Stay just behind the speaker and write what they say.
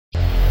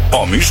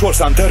A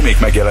műsorszám termék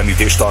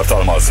megjelenítést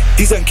tartalmaz.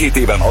 12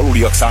 éven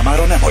aluliak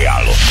számára nem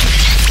ajánlott.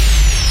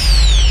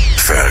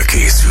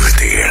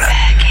 Felkészültél.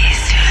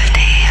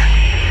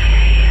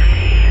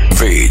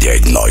 Védj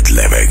egy nagy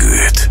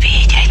levegőt.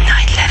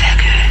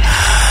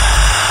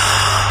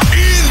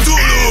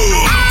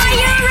 Indulunk!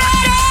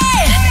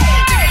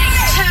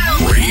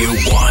 Radio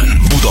One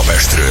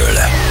Budapestről,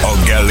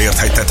 a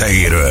Gellért-hegy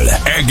tetejéről,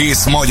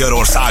 egész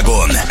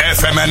Magyarországon,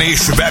 FM-en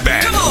és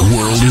weben.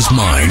 World is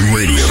Mine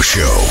Radio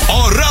Show.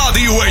 A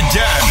Rádió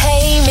Egyen.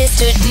 Hey,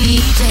 Mr.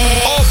 DJ.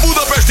 A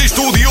budapesti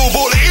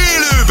stúdióból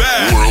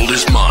élőben. World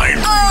is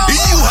Mine.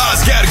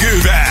 Juhász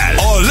Gergővel.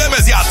 A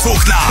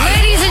lemezjátszóknál.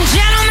 Ladies and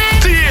gentlemen.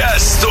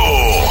 Tiësto.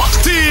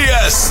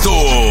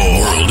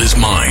 World is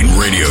Mine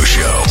Radio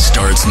Show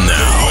starts now.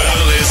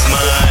 World is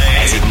Mine.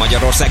 Ez itt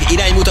Magyarország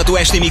iránymutató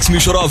esti mix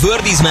műsora, a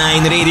World is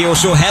Mine Radio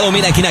Show. Hello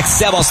mindenkinek,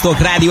 szevasztok,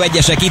 Rádió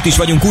Egyesek, itt is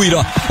vagyunk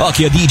újra.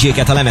 Aki a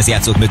DJ-ket a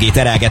lemezjátszók mögé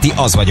terelgeti,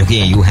 az vagyok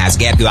én, Juhász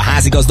Gergő, a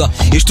házigazda.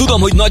 És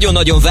tudom, hogy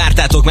nagyon-nagyon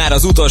vártátok már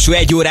az utolsó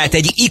egy órát,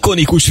 egy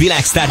ikonikus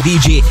világsztár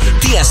DJ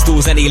Tiësto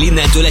zenél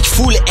innentől, egy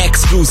full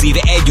exkluzív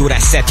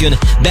egyórás set jön,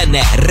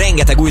 benne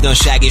rengeteg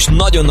újdonság és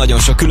nagyon-nagyon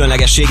sok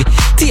különlegesség.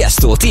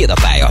 Tiësto, tiéd a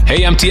pálya. Hey,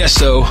 I'm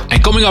Tiësto,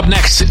 and coming up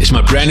next is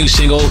my brand new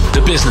single, The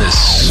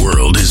Business.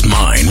 World is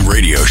Mine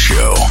Radio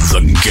Show, the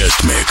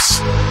guest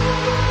mix.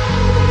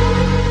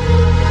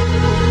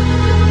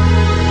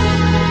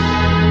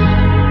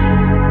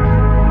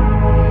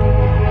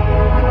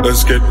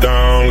 Let's get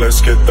down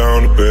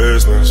to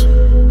business.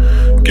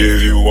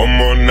 Give you one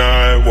more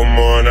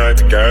night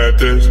to get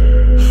this.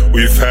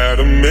 We've had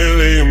a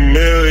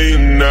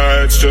million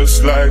nights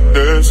just like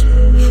this.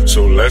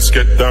 So let's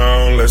get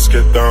down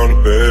to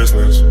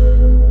business.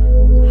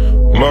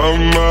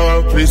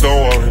 Mama, please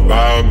don't worry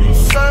about me.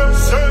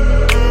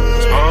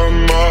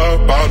 I'm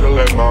about to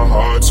let my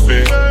heart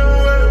speak.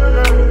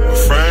 My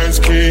friends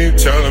keep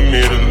telling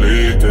me to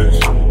leave this.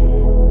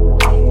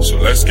 So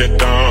let's get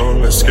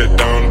down to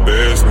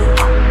business.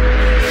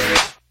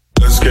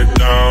 Let's get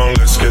down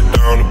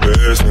to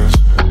business.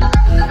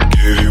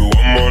 Give you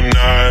one more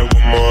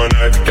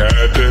night to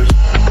get this.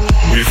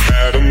 We've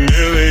had a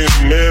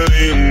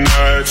million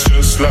nights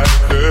just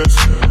like this.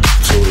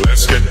 So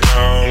let's get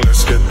down to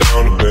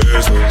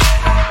business.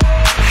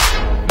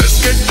 Let's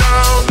get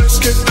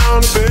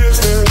down to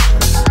business.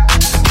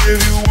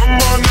 Give you one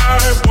more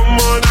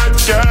night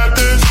to get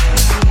this.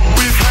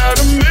 We've had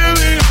a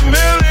million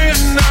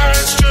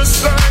nights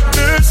just like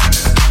this.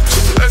 So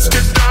let's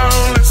get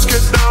down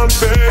to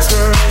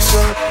business.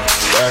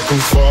 Back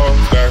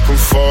and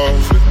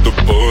forth with the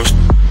bush.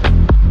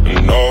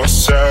 I know I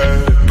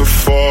said it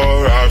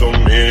before, I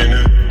don't mean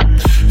it.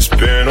 It's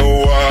been a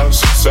while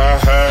since I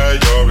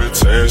had your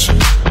attention,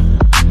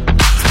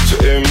 so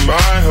it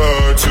might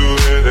hurt to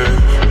hit it.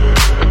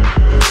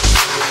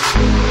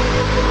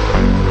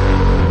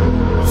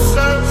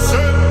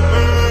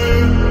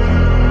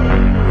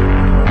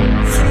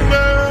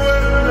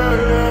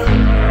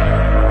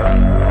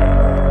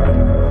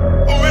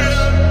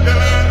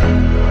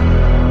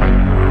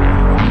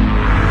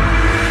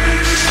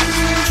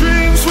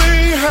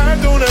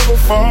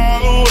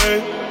 Fall away.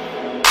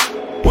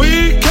 We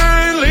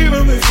can't leave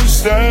them if we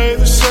stay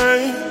the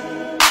same.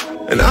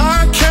 And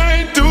I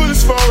can't do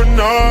this for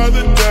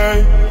another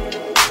day.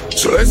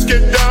 So let's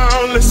get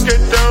down to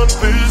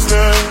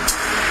business.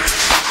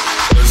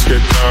 Let's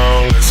get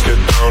down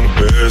to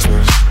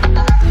business.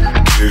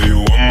 Give you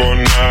one more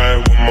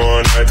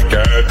night to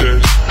get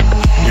this.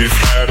 We've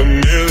had a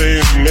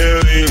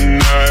million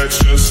nights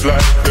just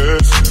like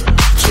this.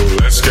 So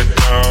let's get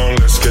down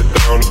to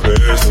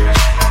business.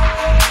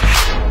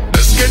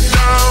 Let's get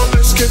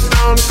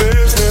down to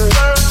business.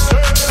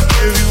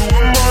 Give you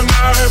one more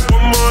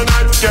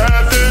night to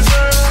get this.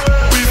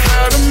 We've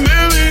had a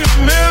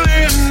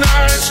million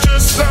nights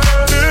just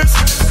like this.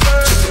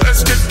 So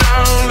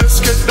let's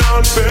get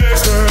down to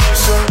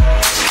business.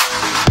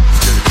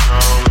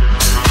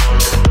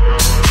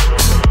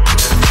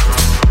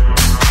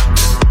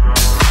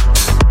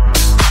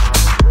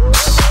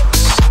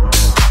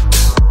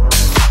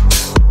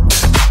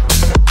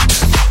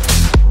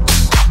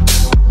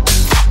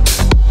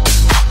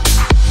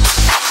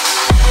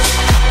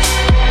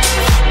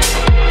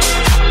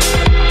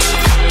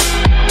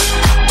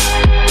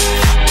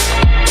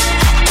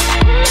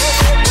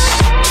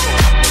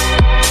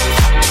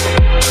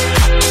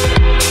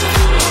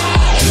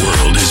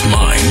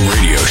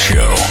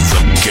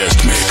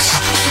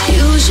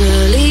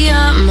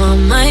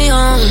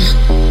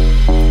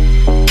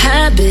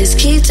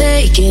 Keep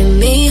taking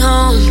me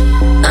home.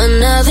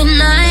 Another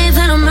night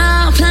that I'm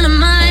out planning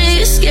my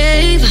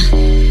escape,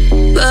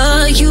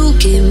 but you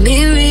give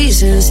me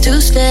reasons to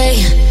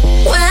stay.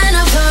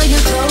 Whenever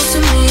you're close to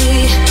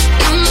me,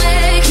 you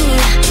make me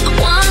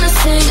wanna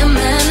sing a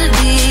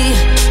melody.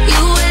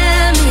 You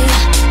and me,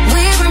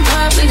 we're in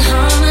perfect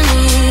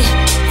harmony.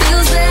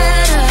 Feels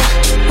better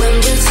when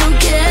we're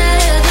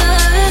together.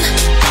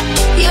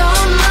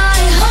 You're my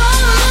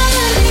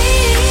harmony.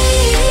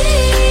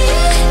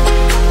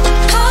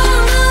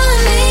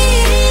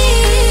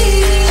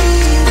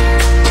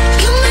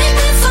 You make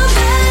me fall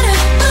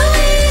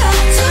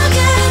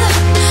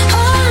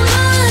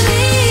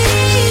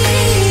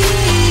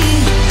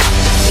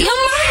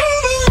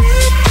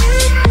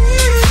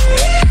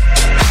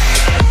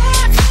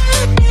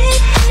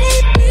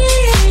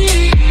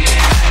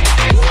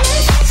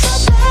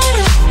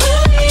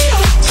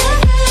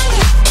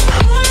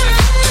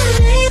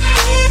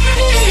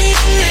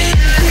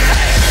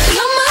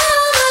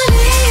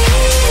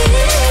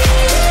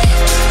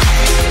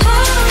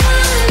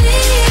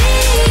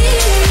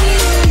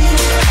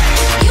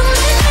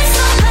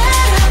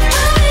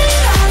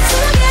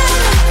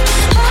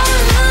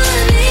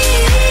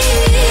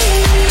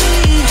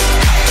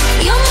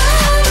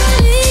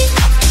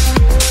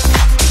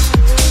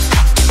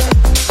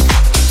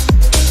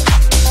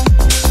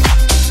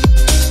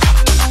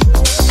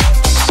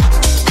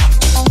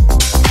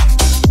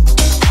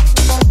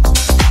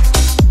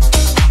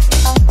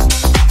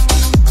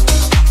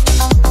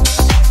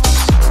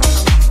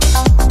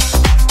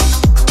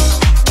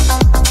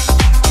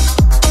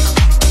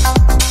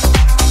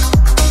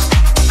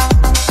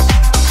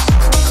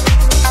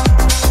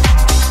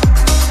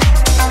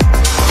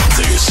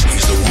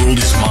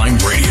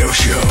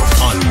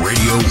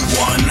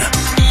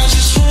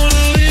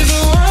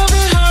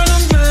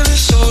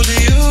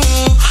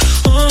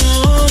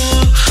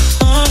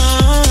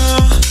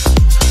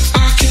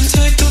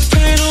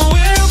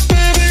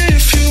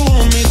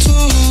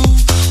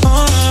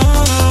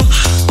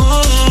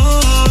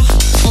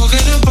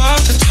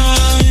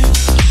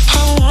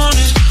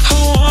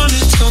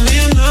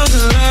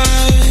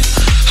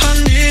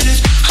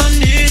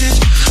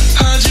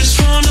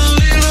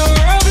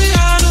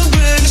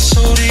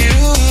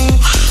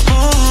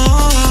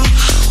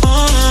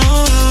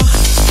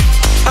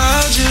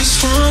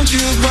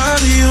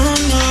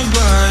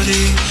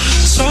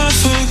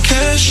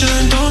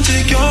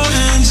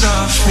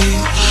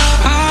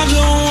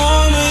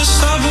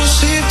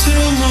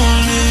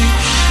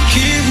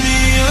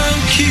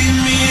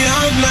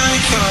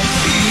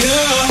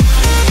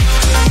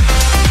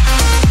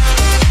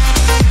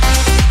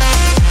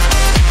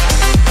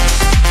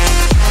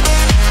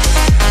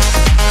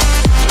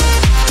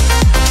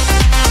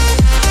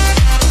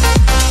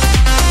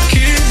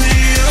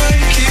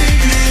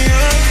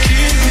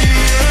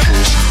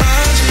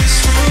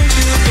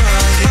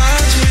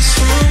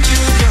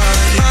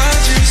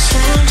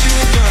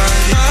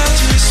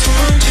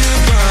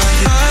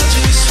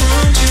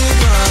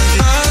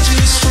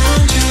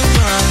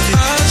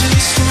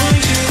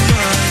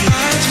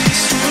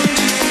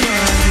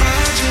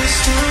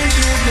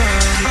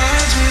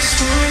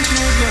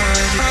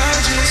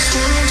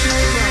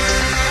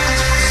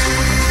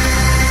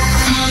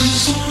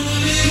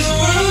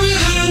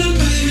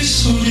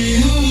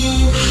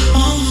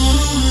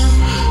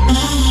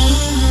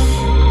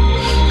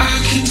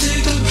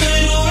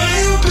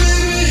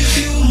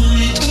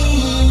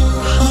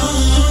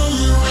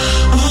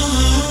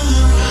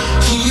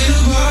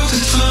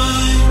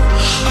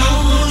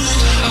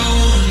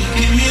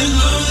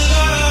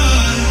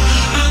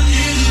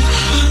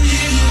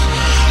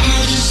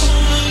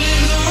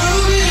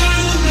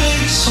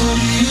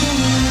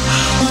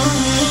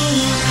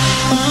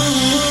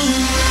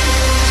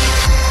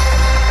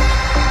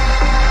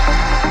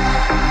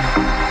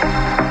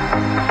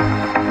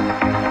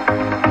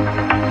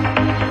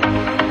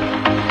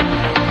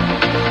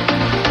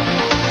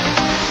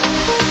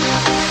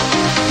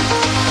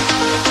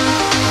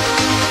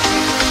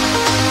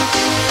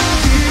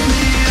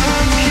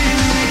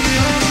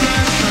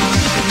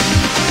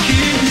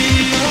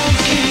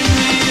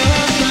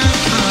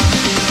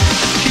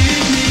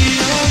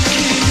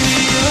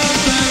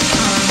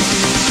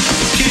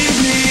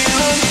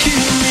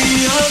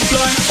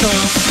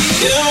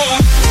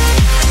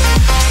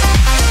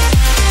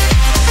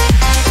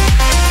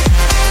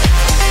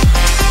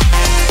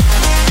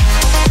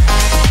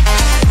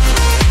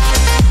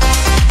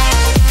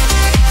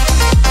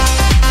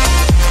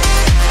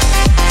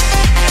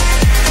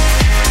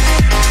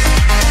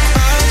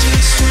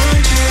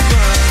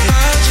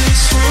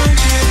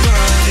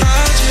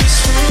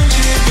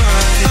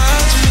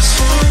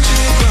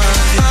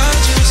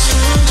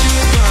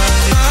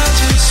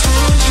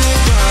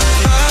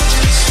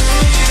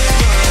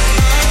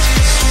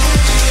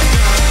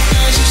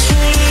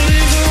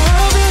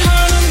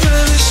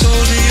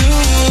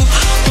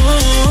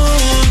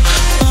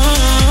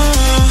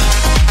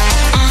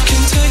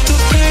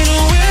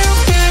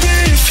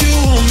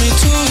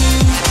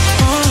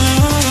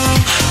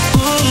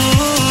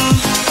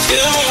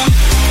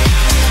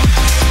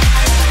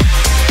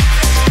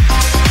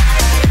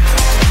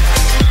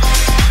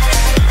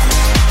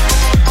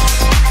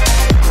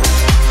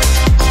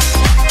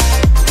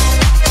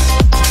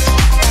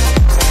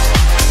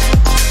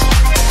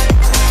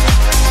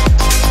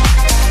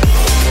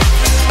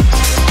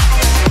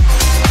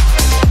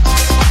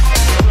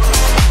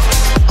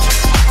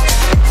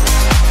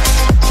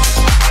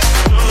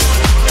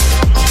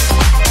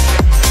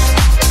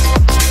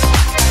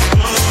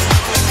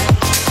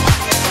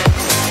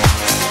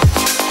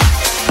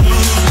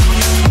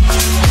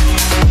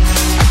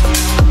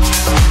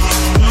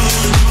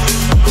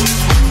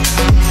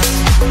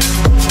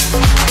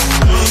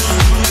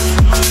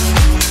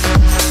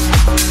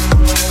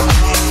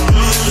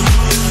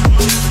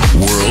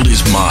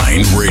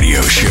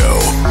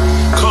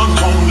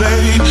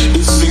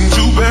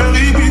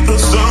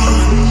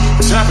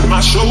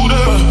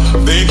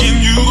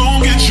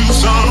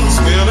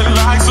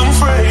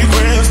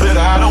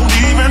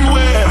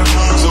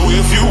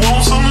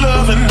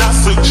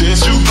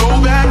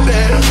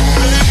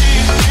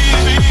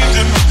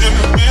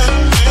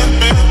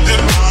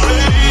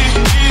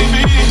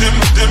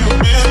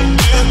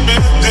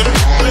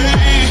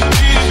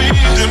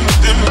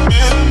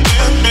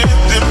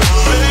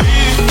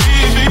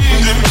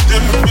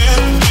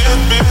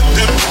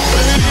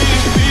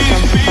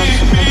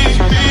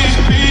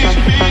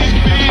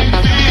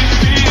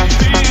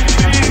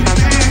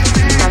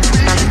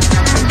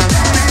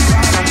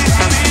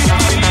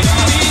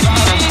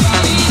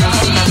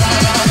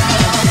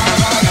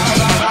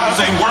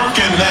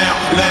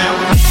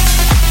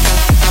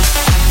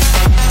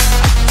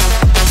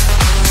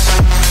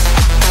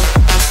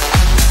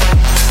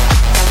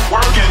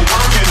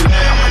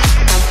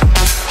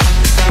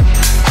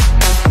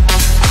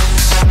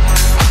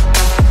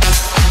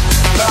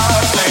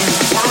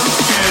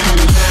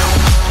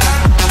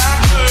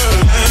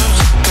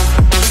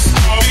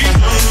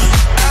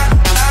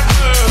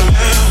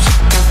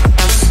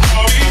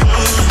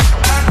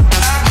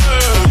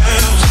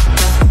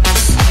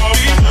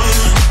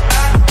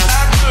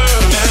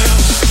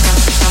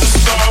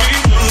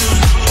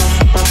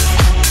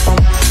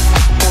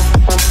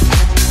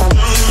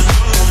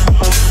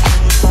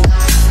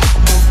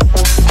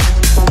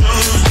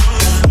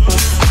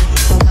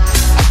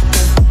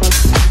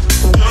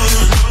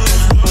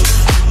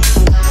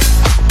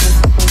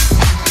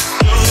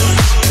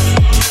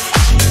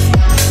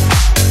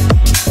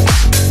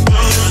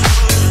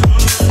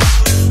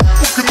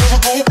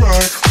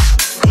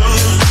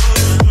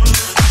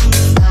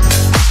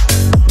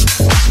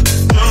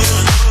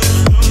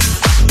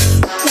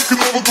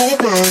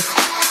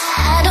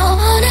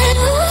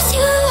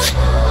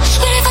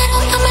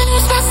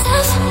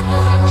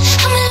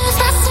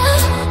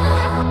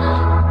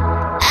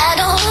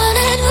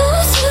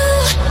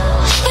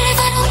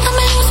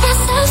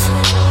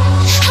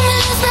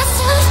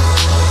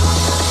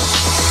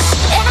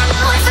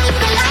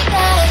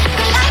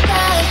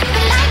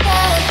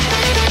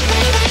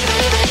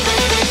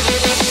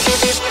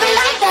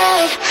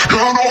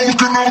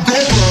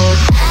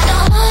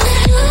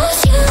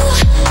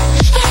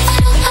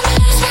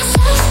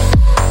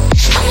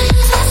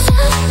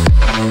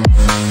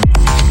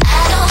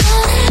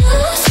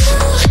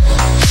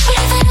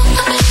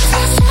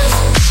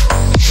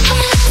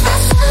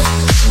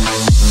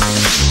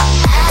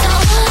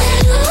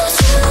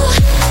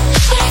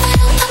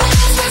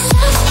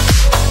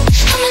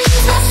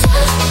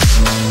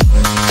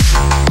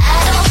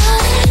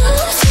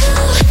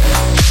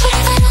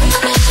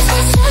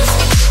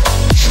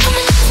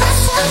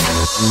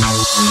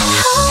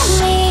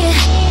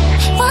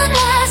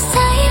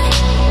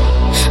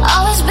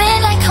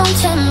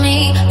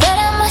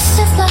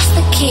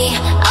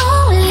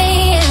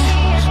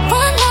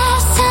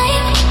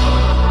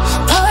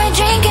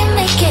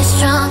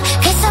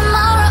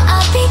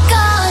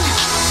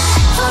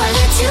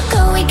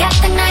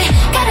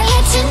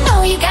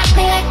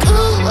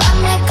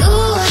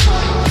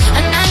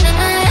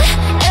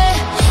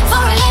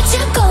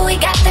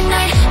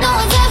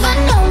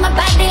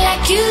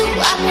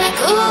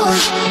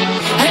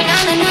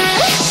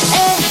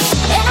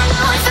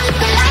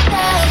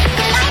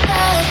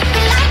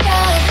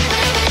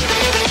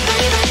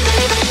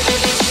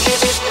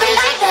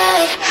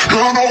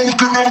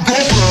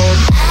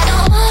I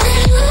don't wanna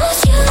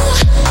lose you.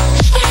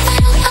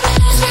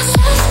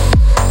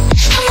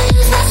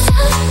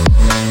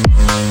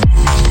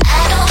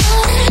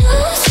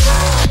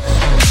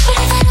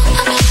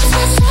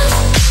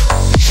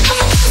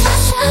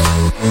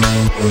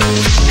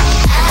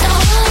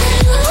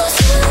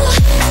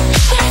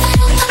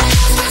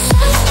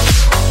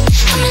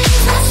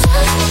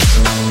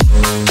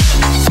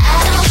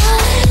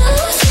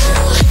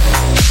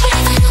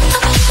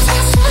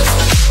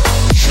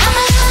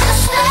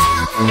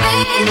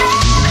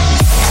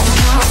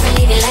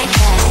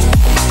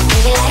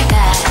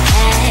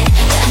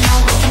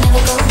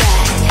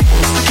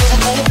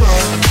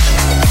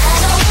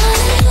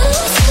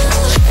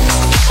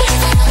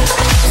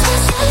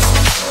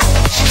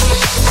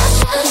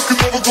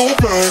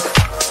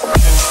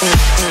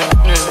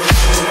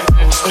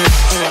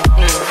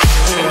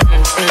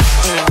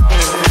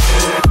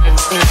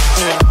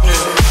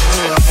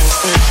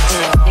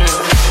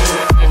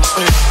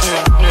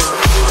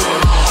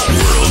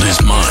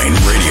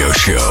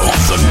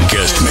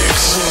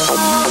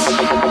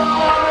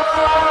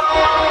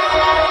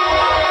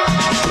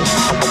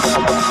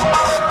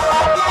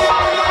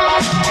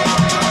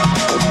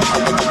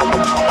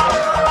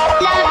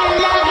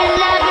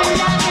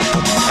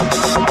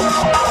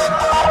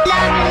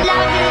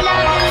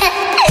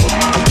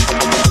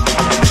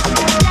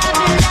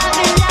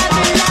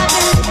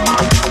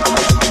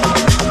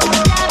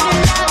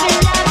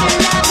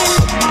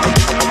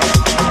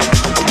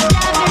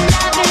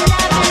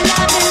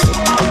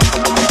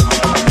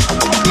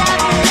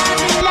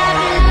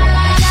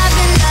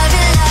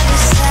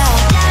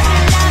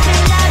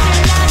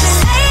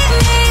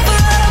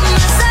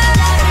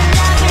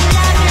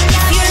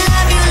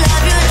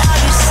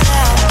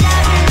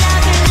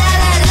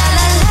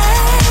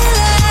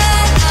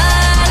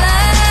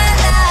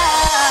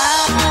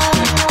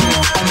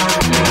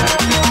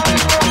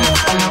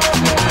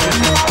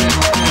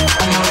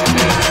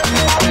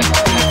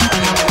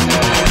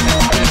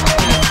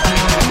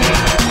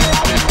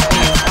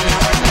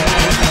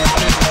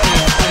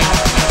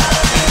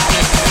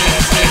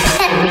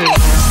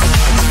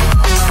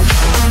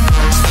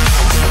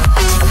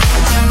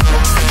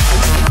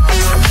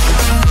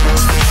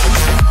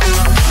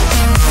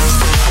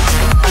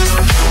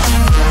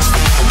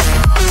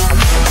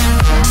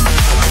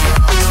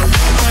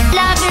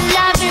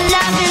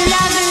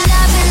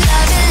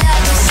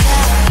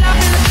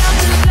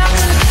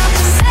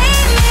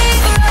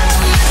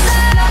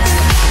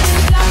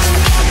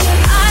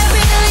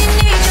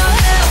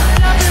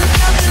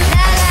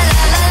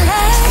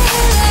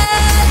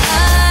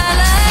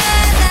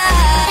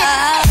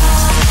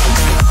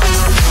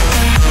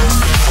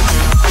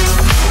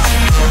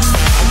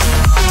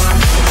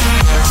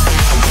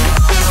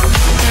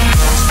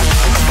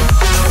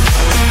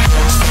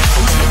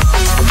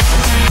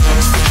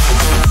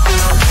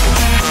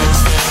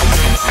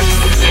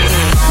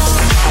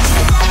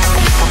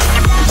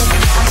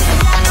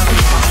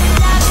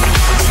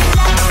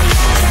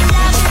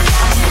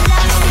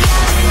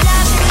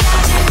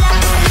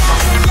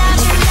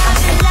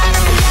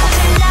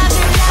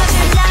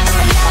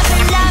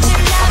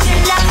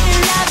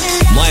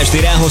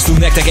 hoztunk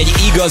nektek egy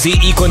igazi,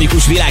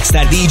 ikonikus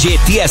világsztár DJ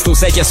Tiësto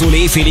szettje szól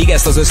éjfélig,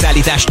 ezt az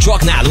összeállítást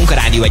csak nálunk a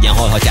Rádió 1-en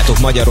hallhatjátok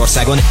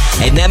Magyarországon.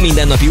 Egy nem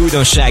mindennapi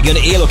újdonság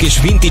jön ALOK és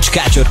Vintage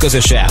Culture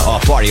közöse, a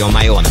Party on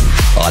My Own.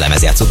 A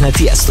lemezjátszóknál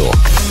Tiësto.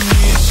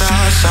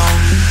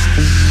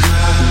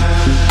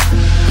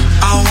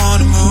 I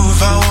wanna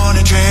move, I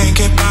wanna drink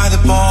it by the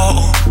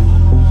bottle.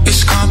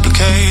 It's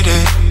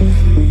complicated,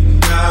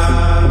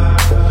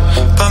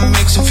 but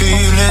mixing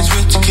feelings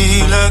with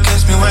tequila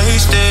gets me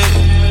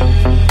wasted.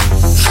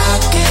 I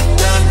get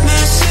that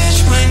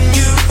message when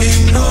you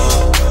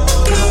ignore.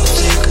 Blue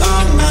tick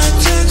on my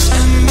text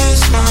and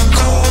miss my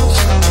calls.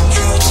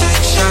 You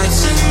take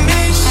shots at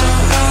me so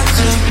hard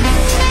to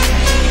move.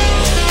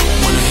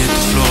 Wanna hit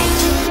the floor.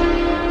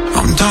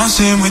 I'm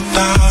dancing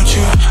without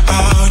you,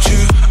 out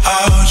you,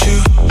 out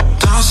you.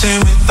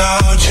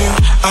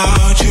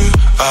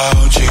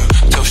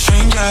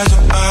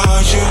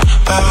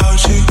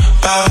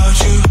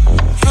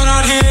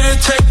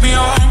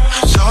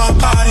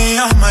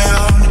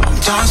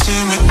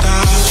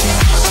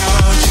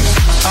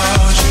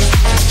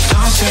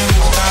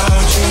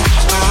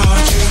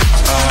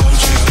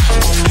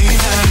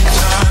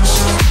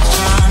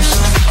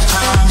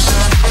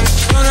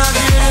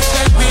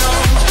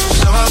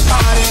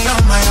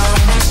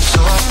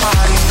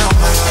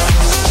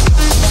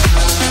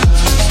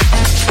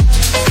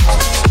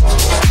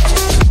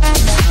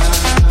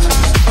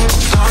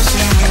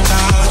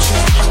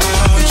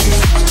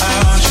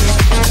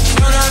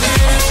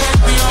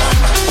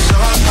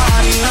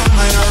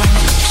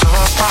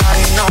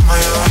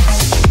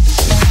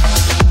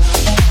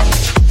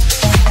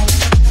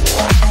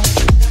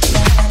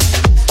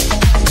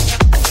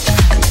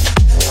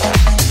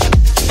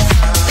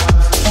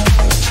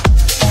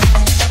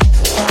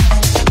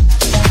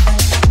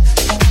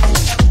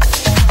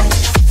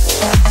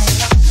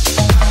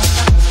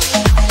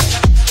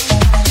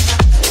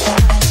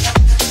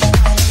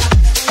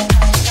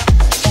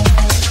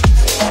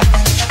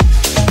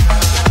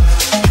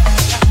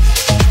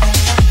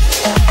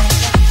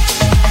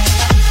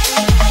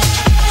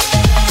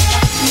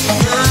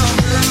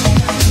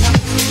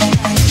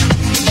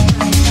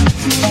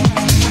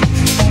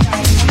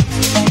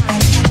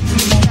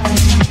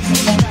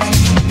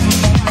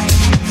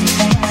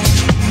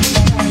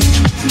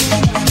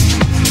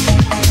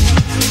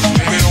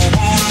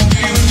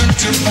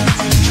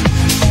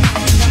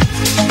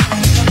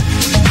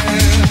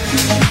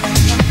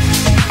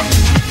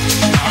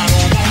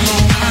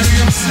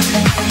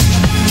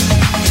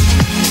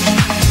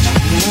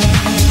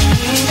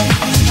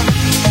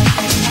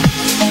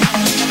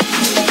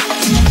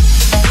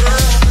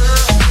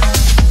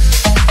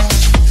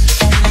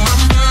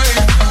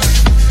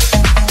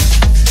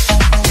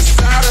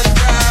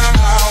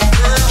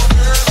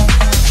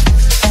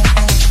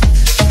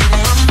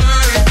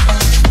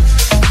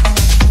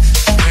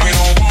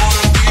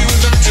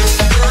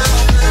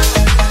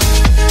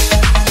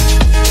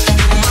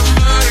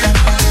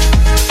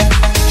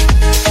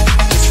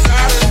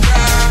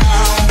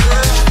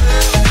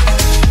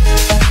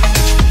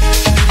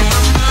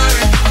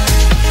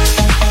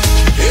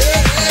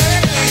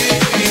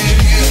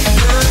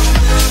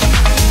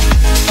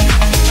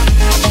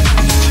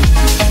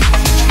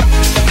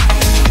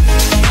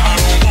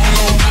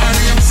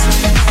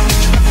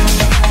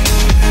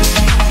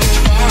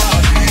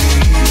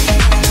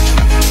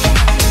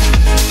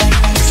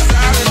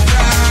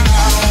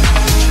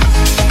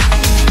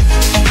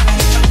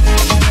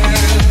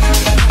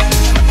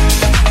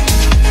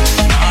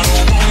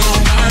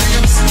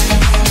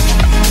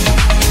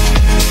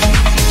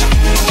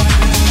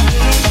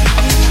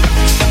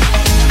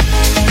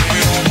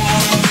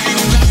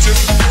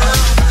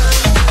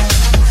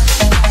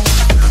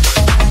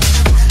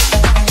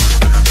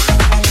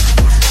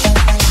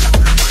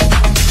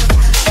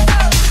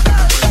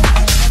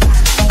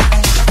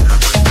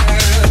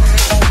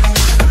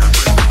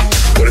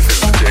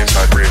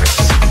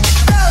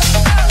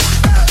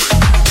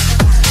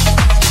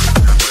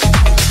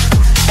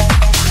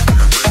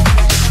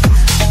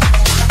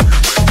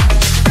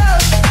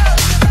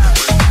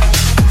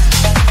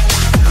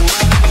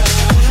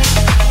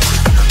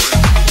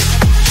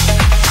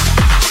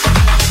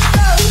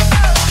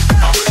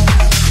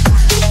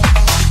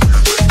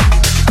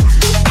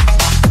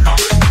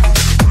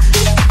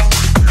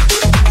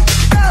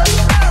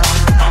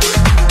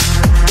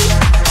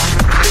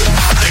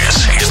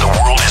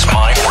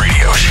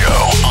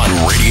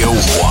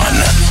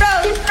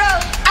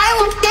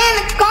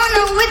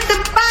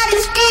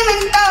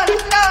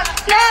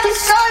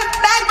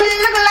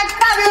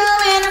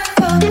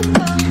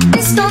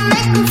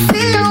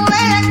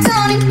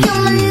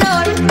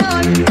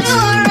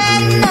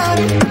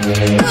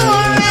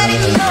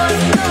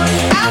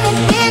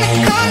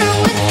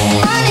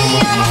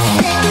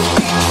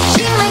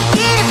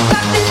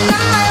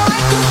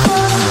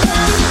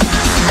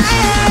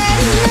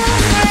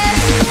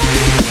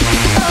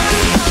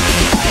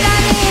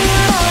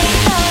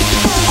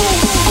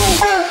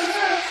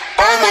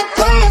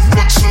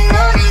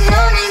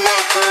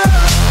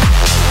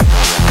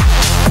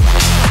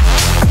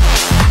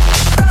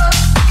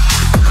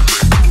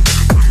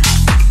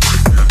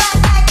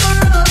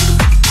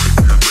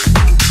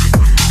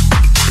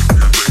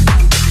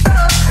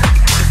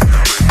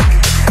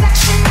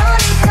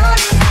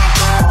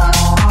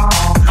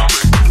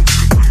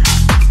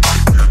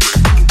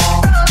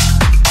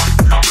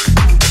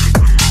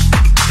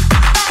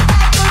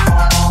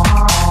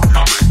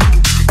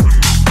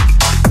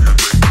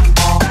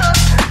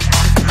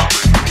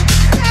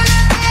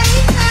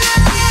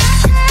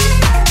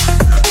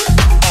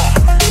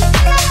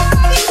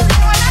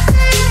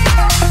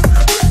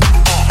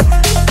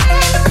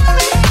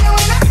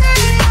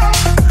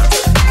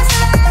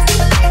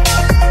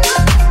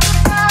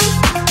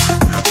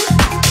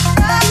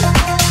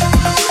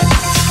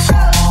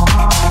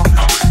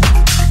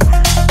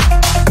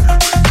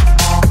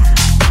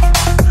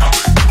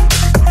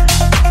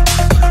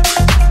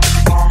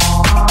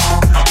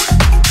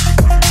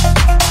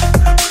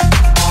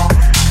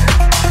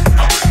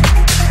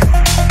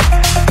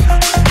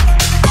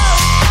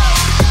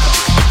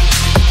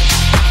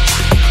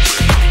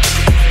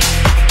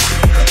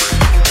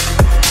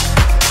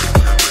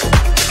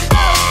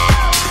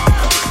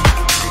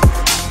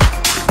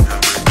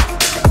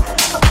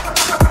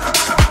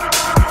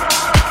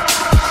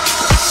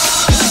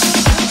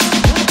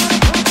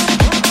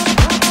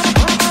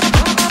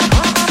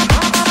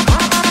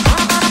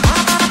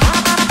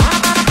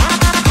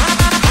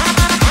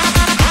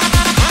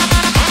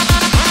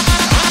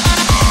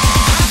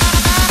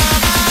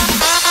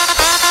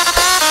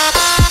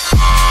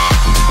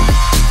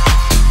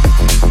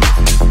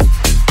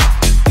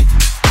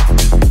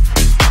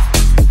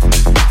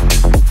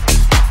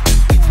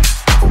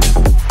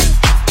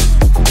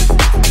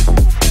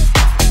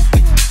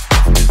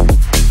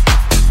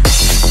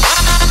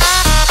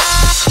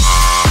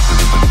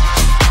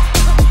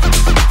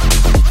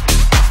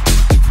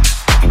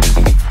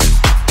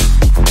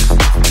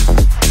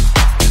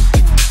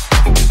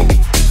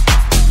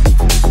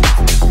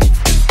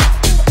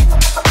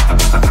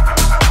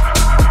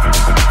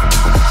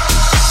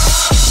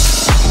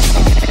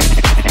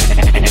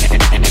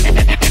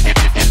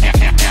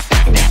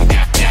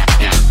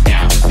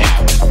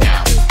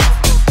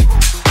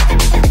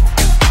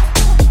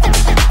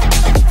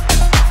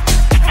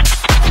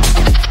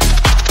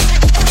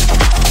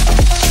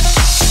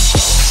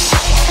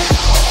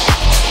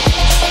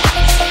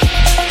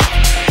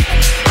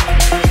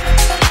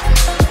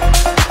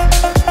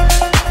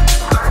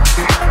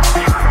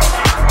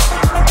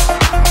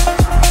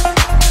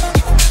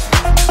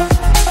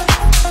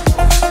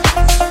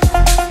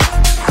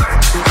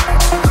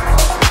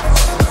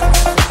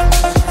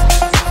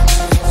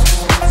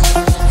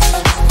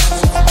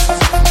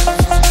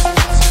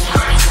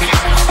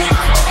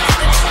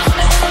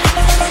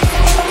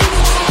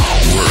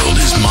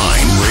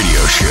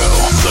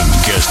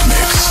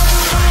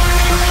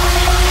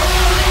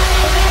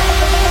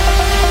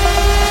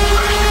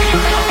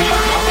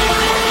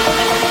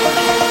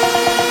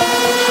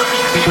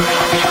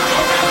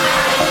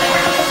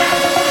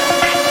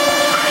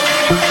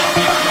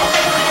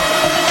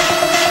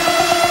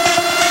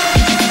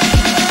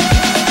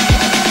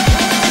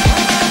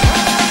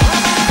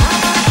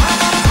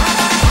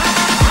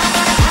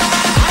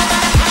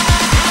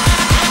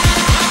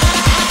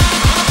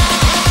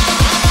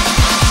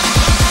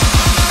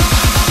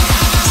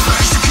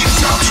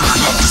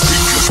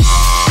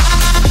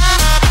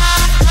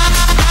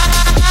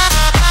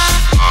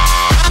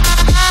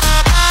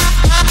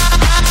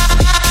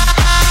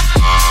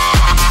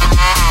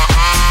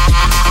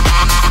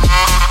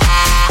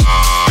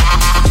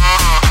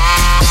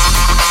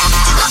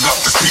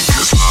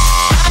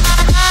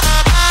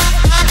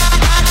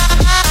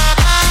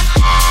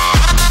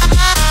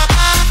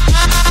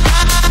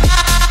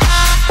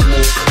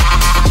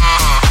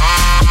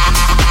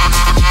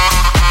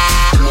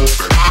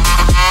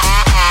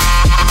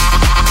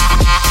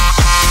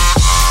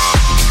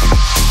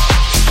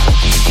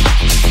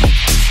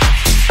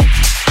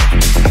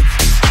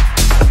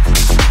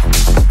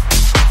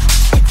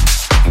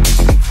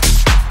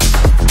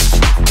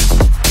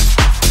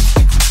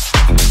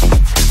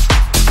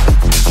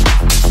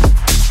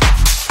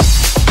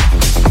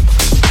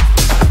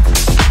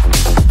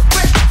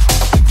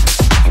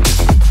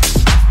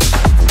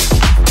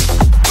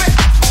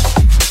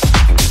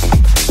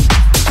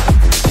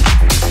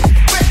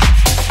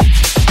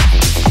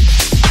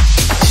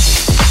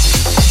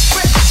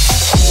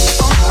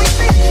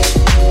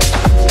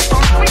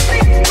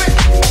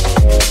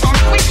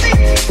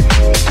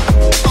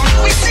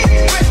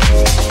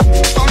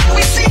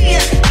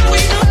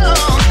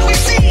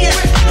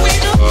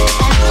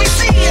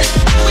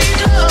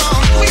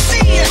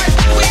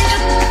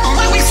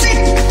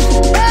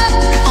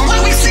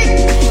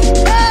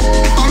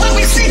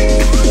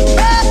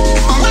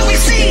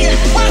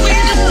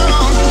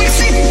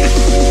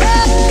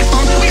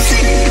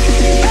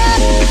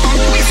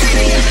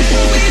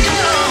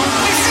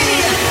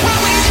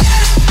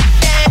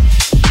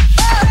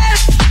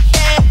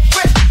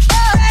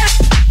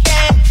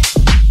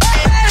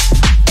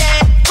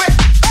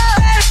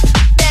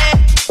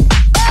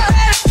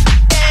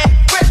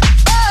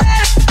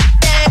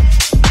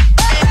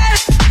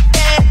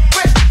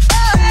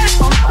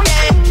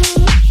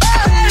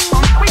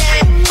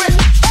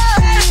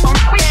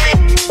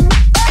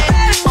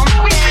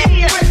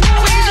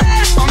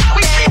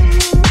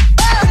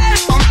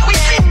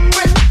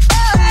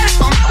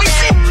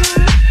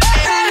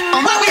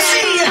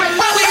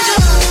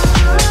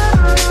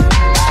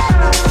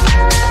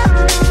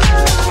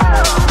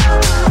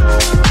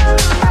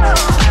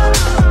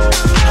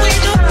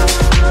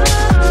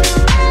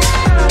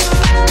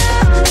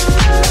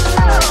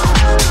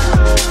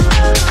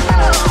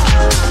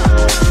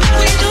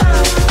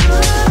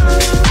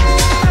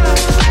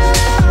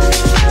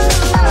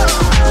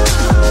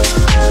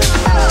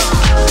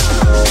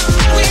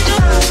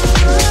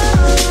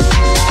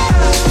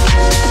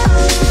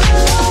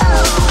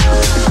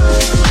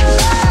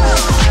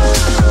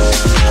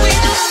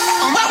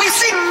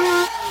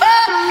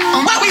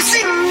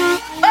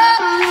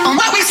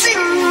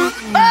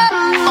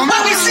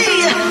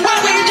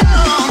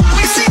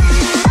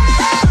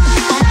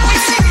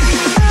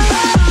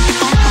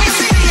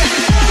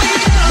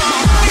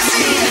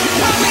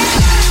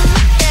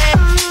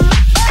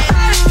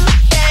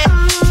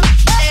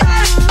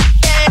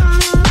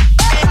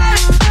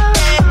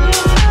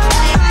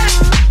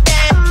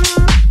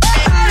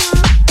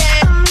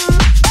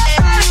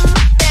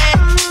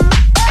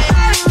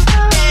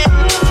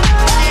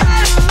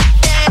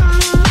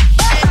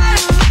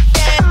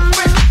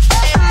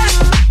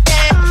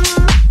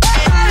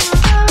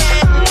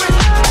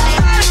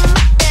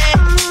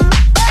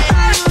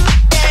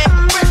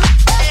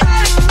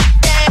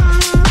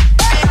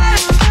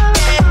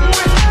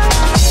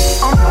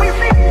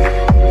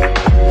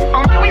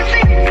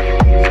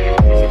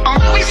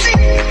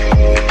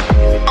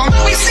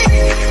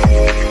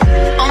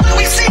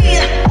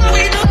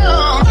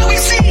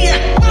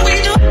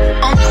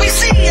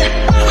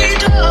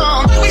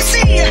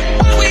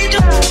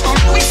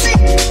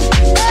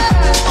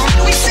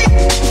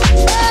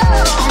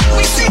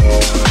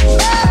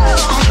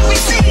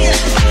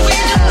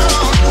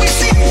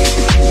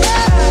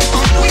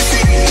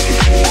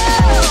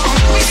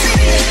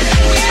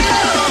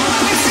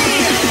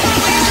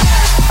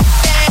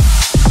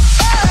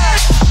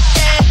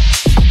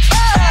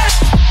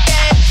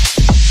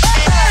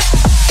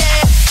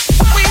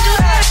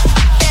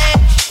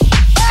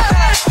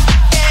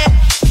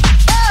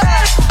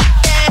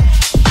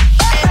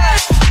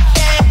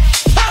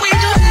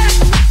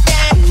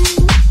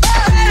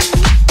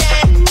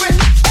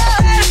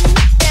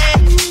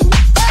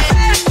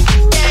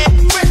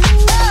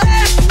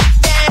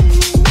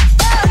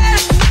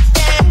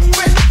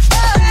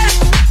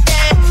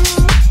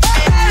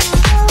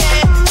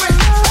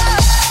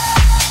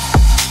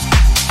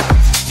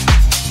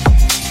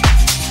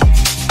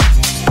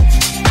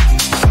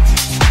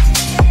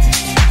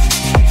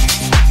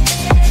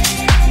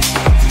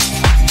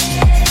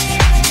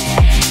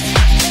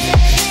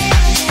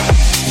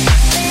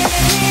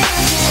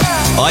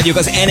 Adjuk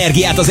az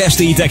energiát az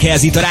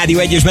estéitekhez, itt a Rádió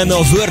 1, benne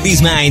a World is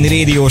Mine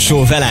Radio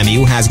Show velem,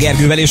 Juhász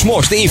Gergővel, és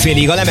most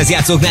éjfélig a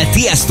lemezjátszóknál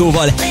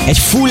Tiëstóval egy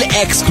full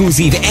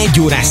exkluzív 1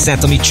 órás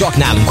szett, amit csak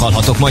nálunk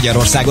hallhatok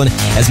Magyarországon.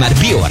 Ez már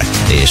BYOR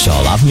és a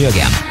Love Me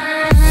Again.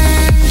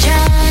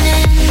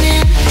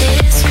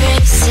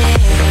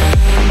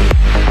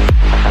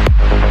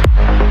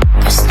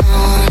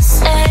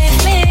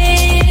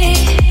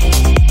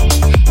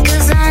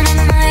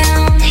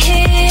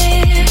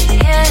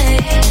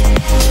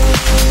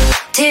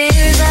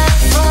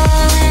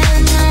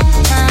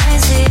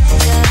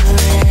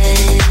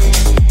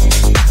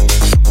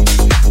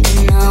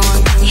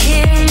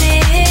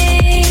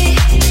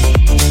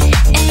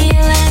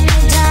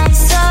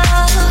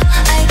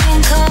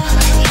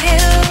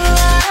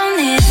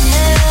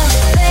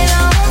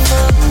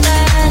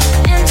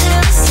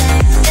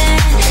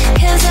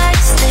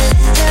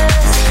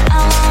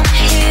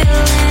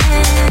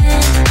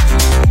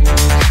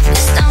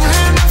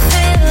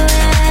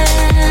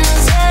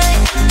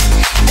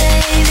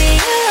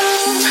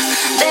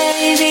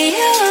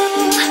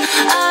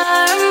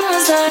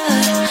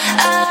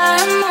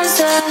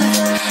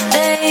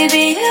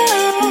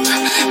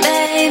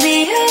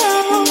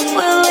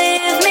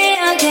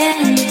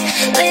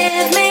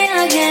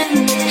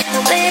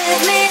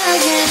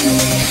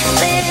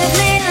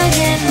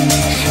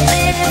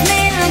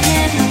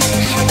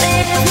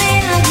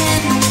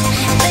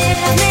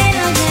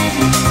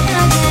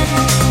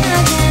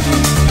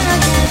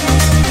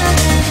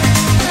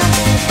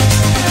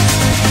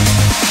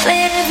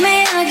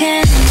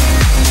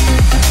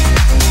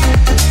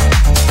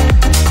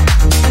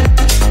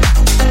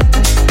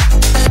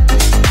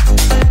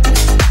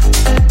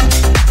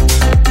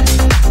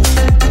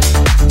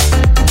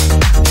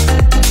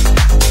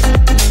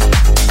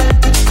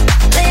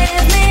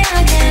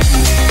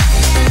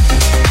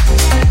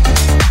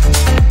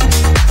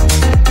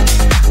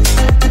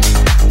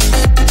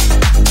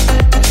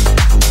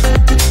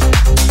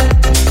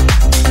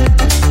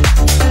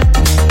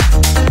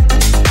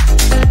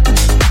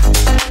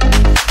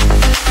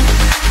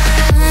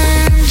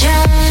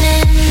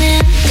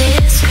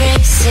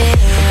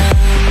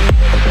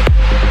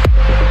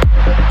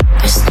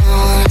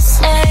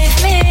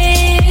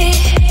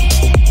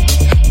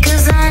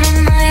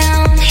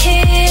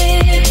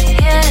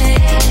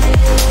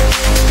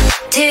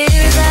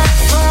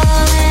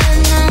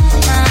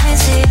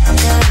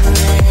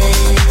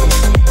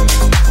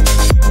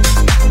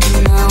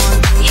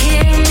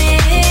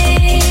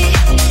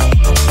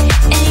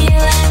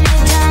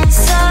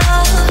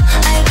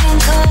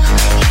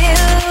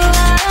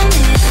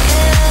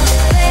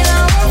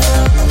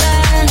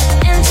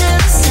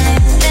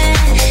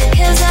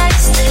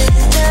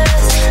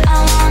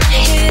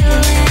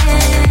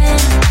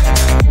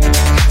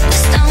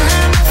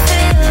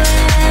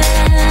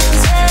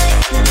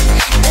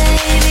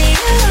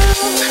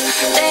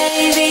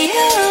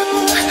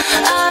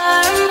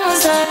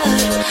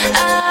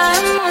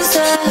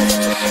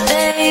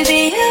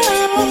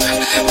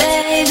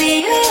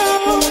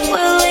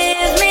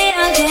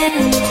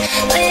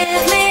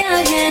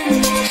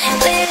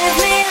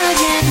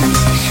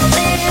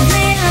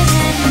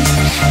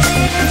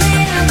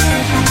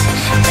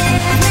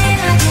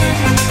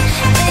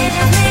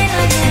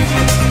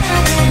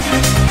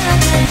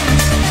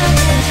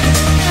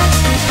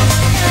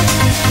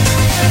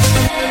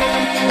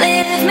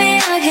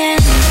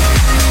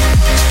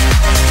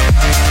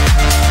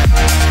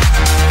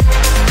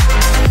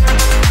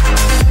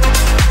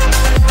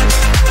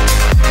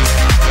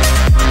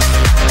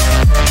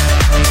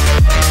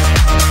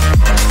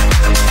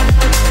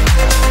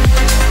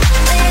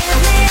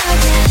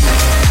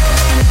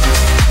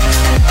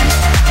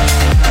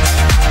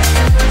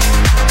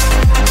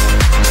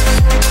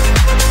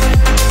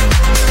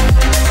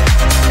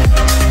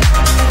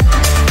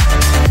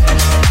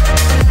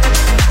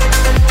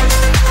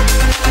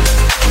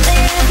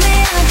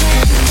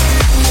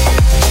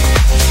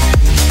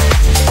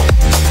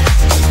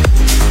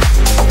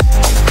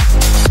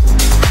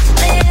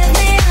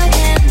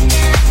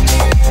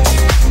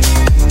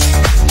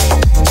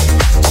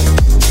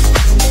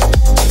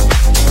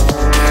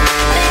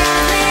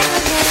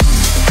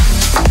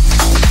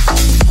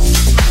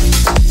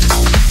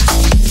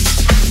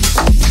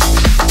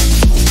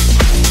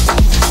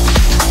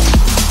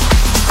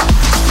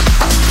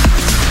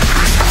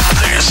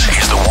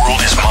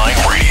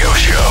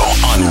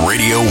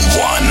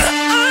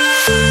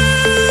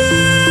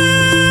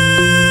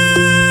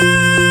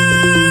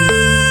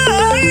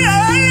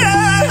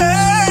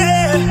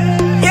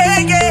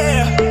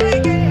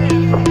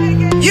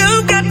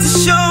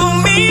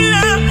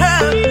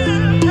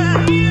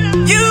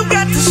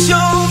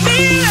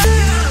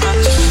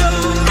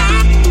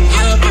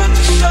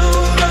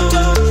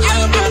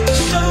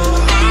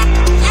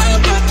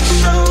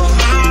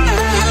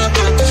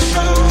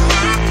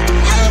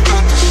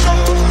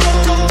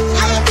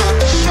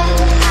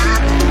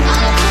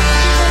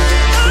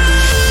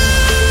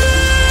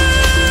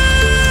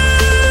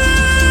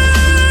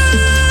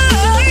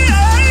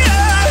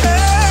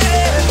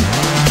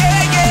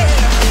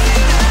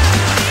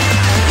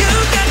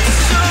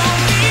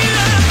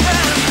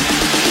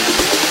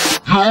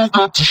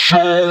 got to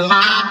show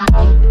me.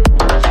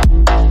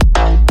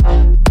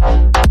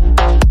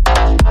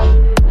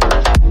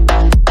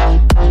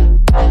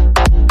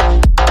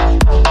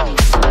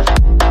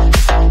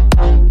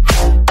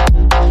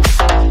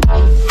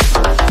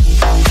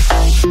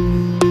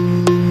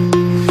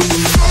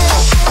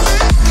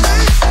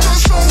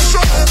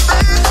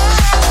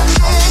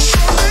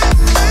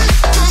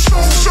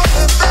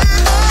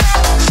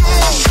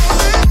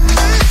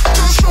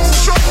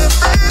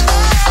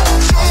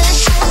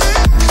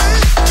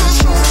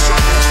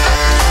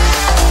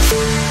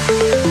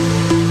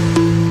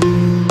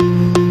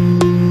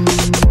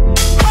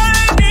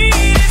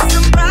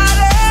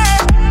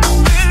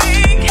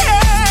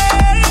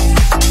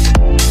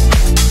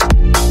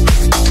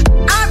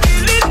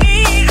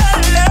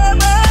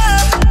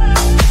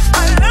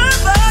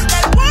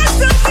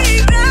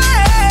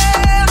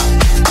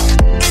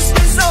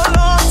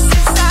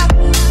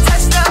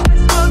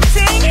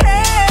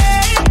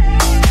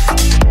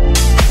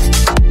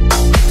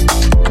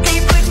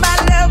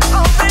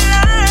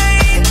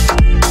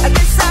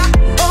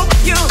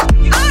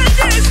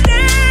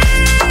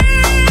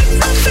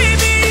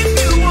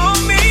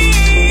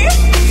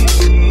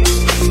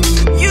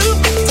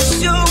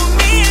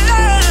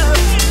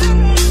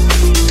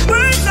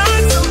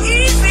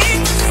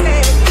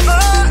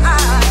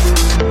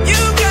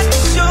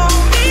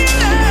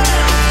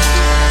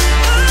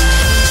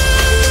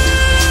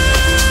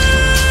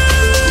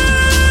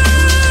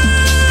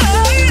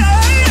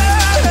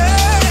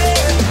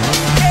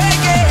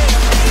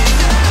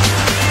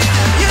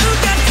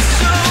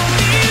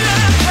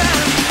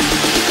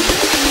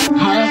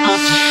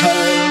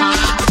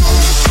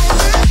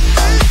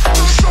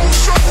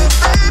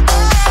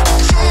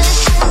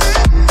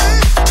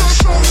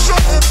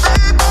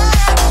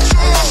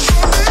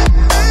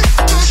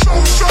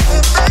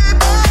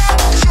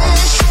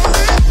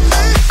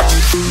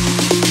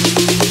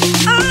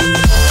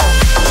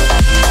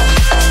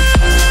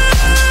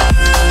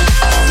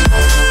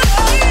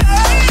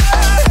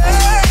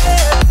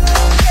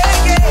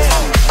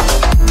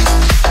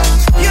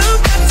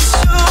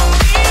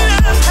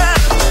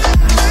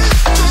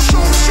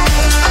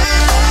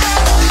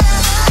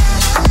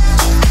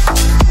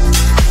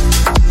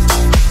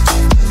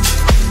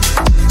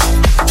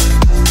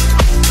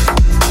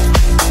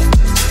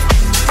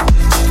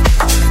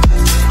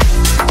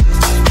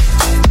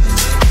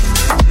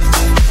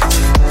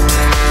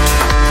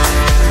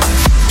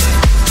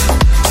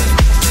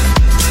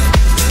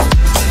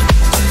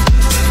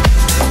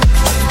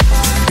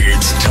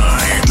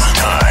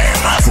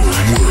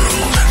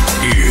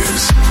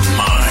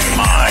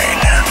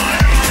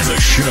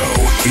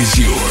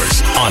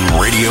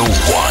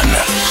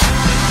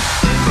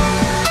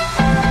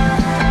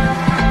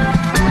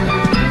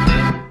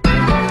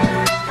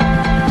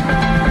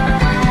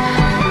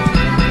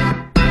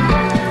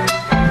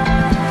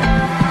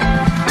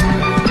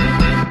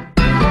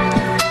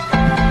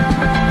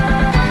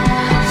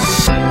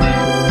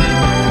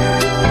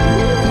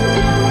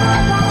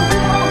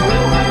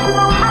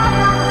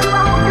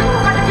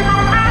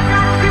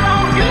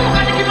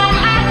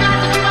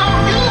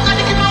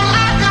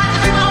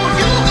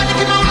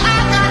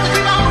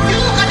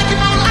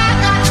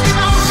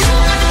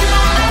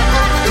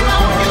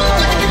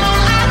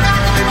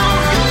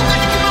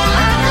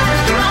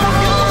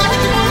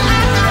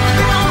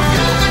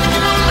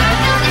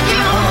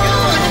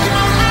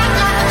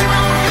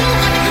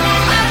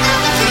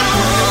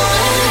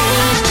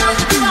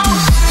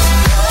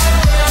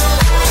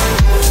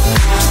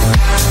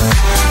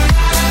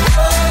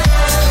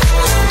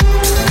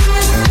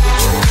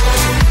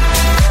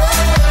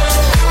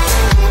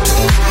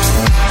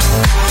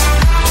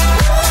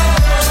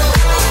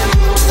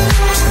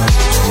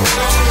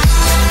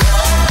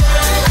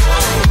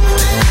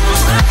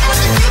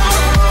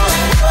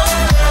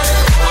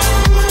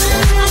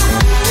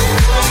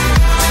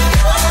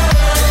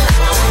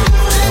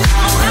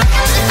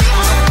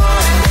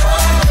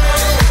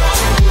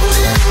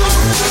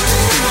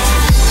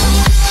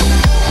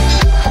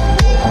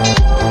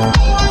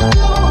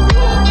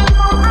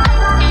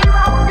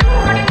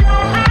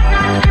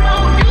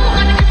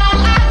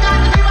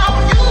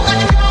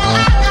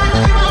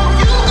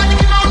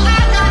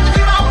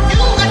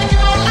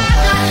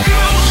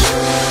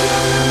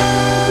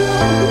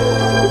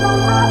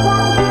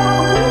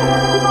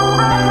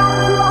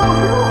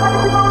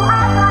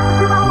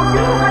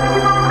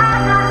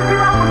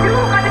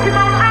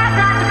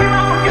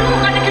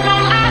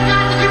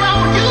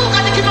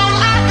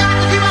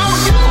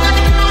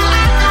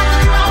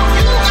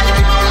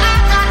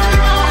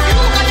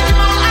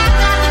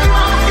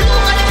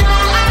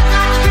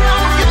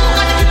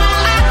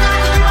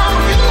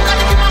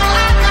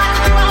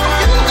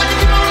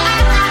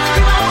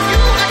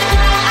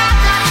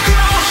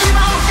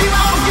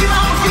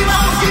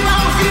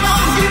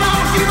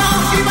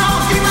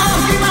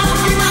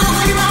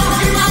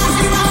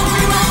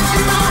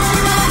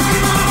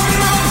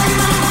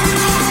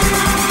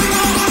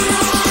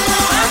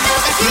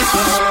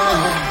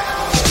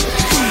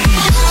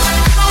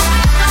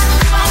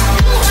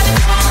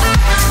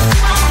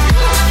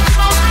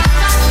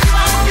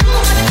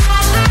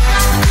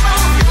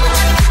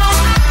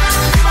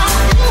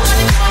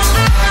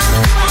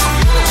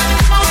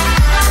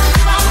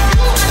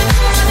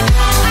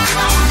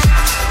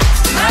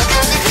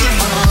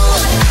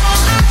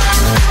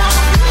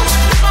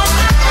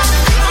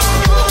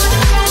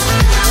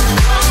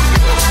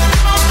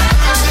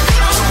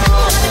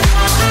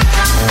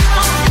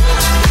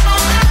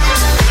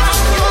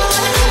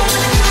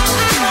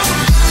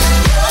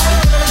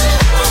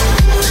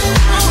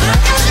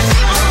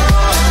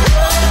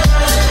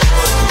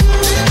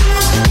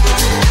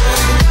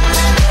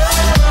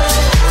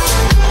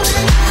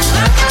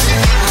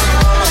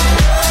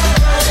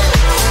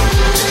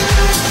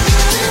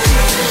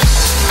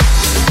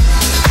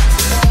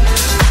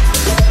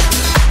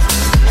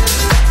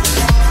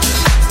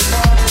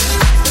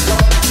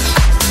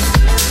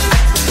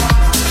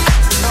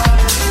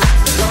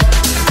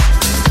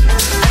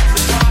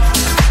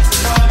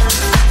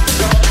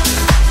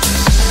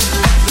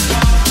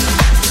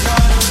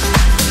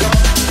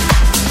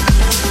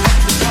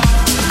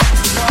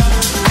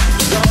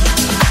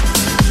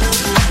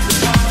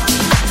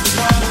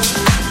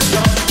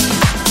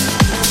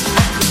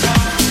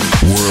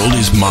 World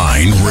is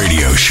Mine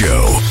radio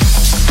show.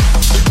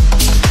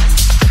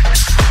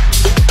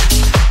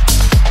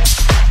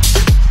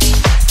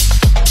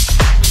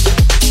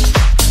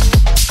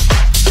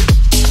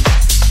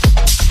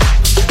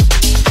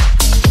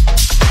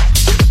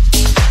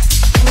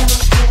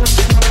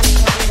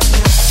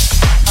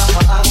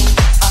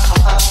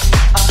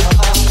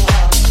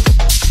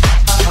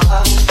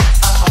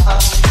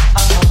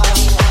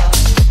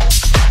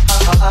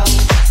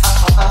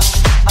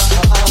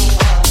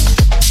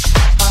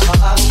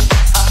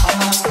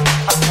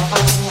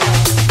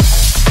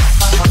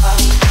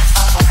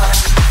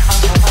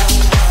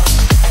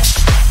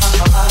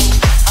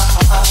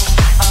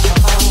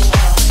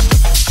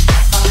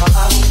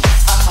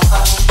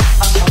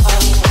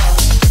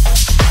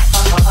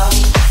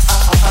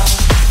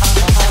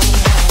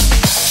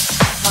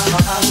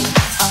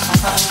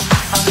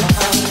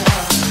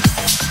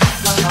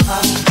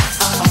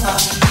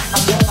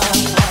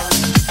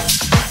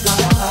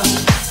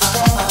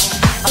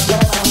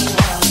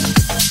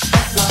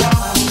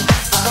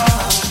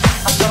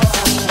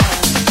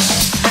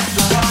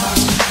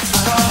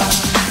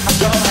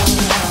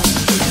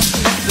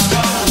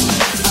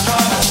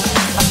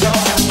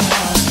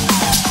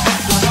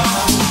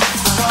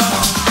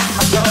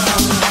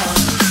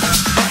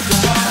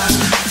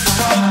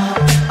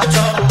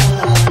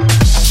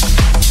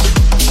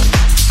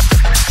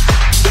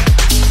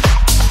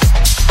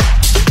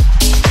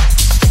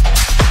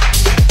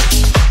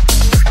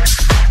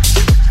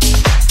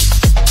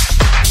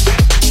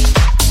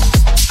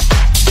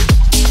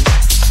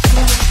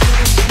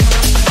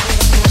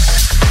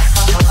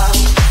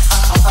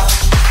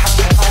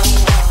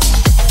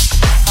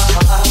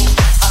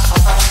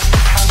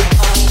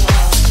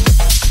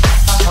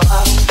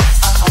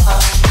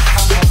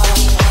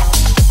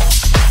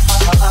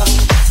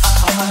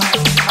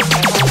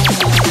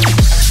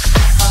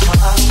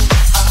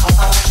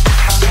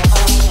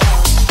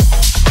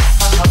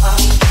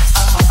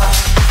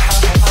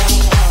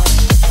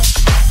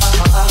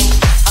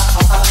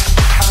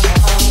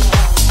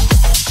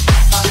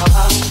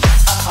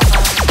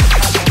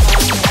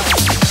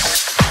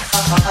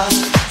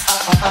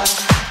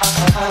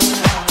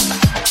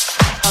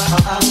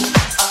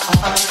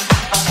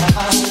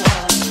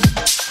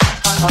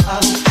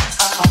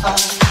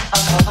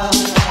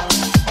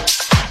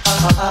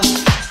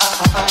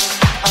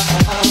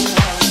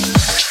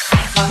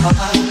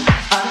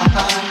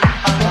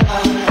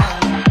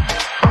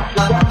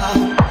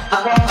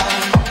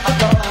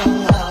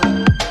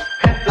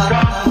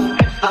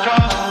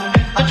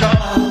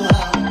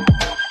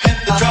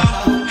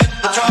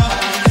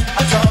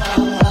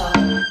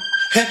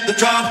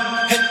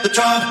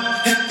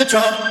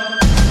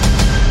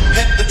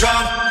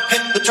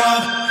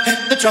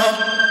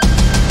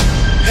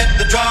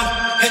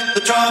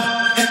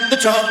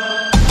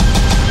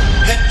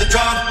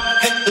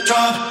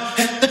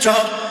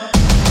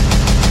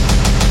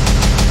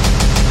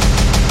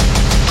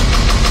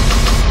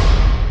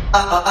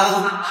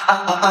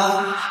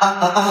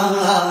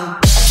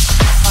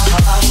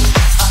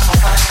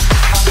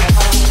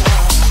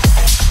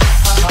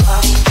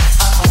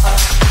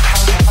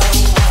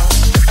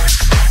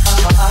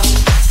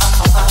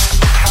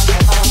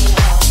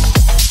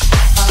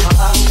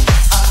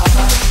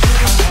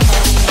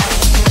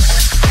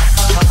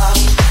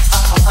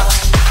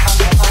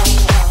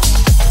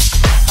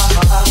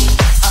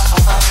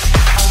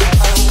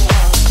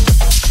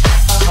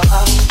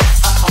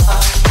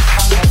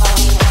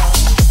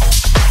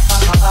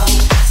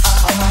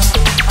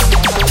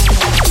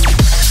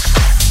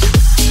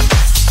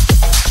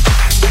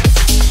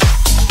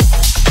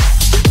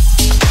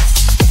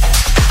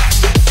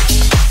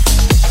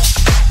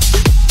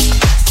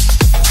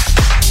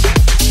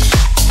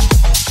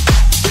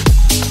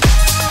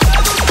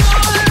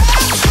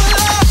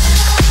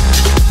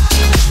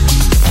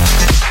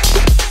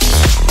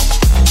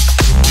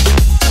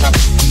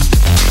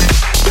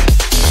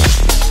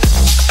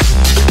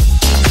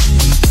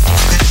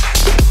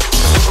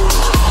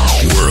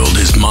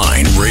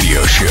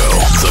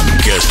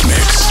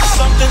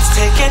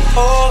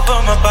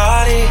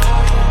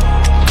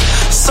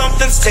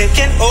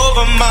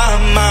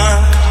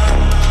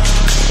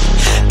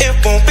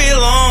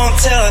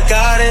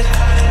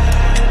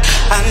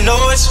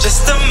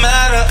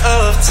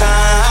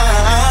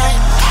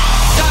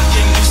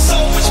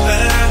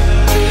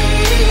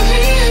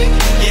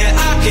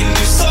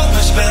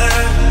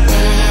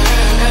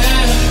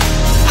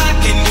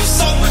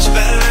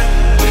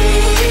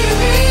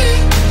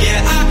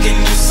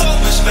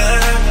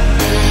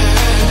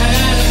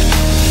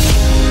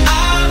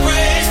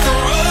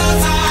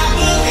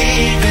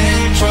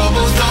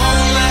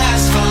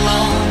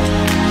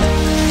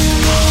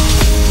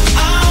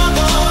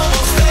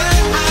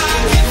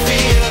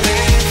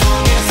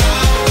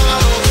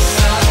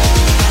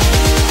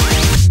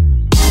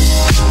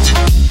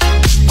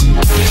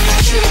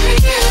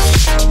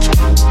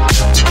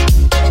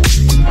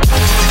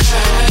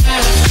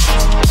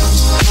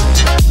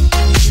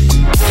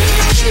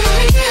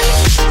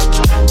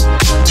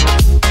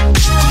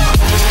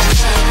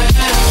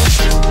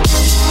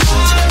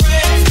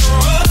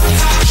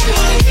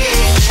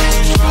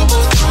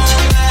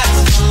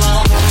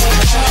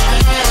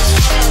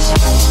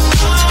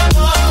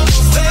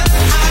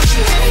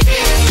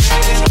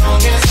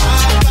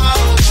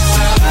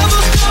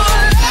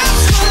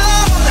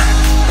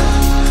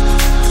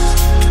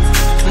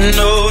 No,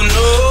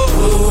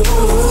 no.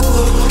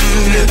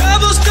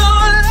 Troubles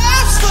don't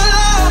last for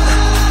long.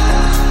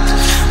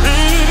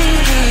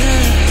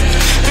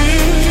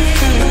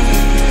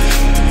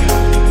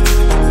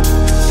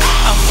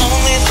 I'm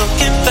only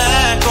looking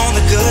back on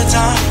the good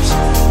times.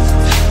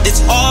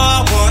 It's all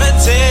I wanna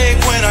take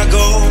when I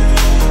go.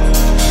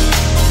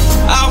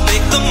 I'll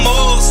make the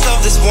most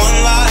of this one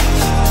life.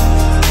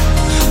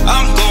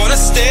 I'm gonna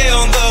stay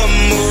on the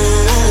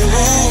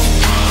move.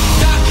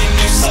 I can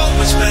do so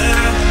much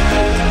better.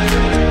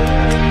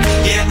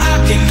 Yeah, I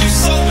can do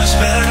so much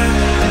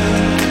better.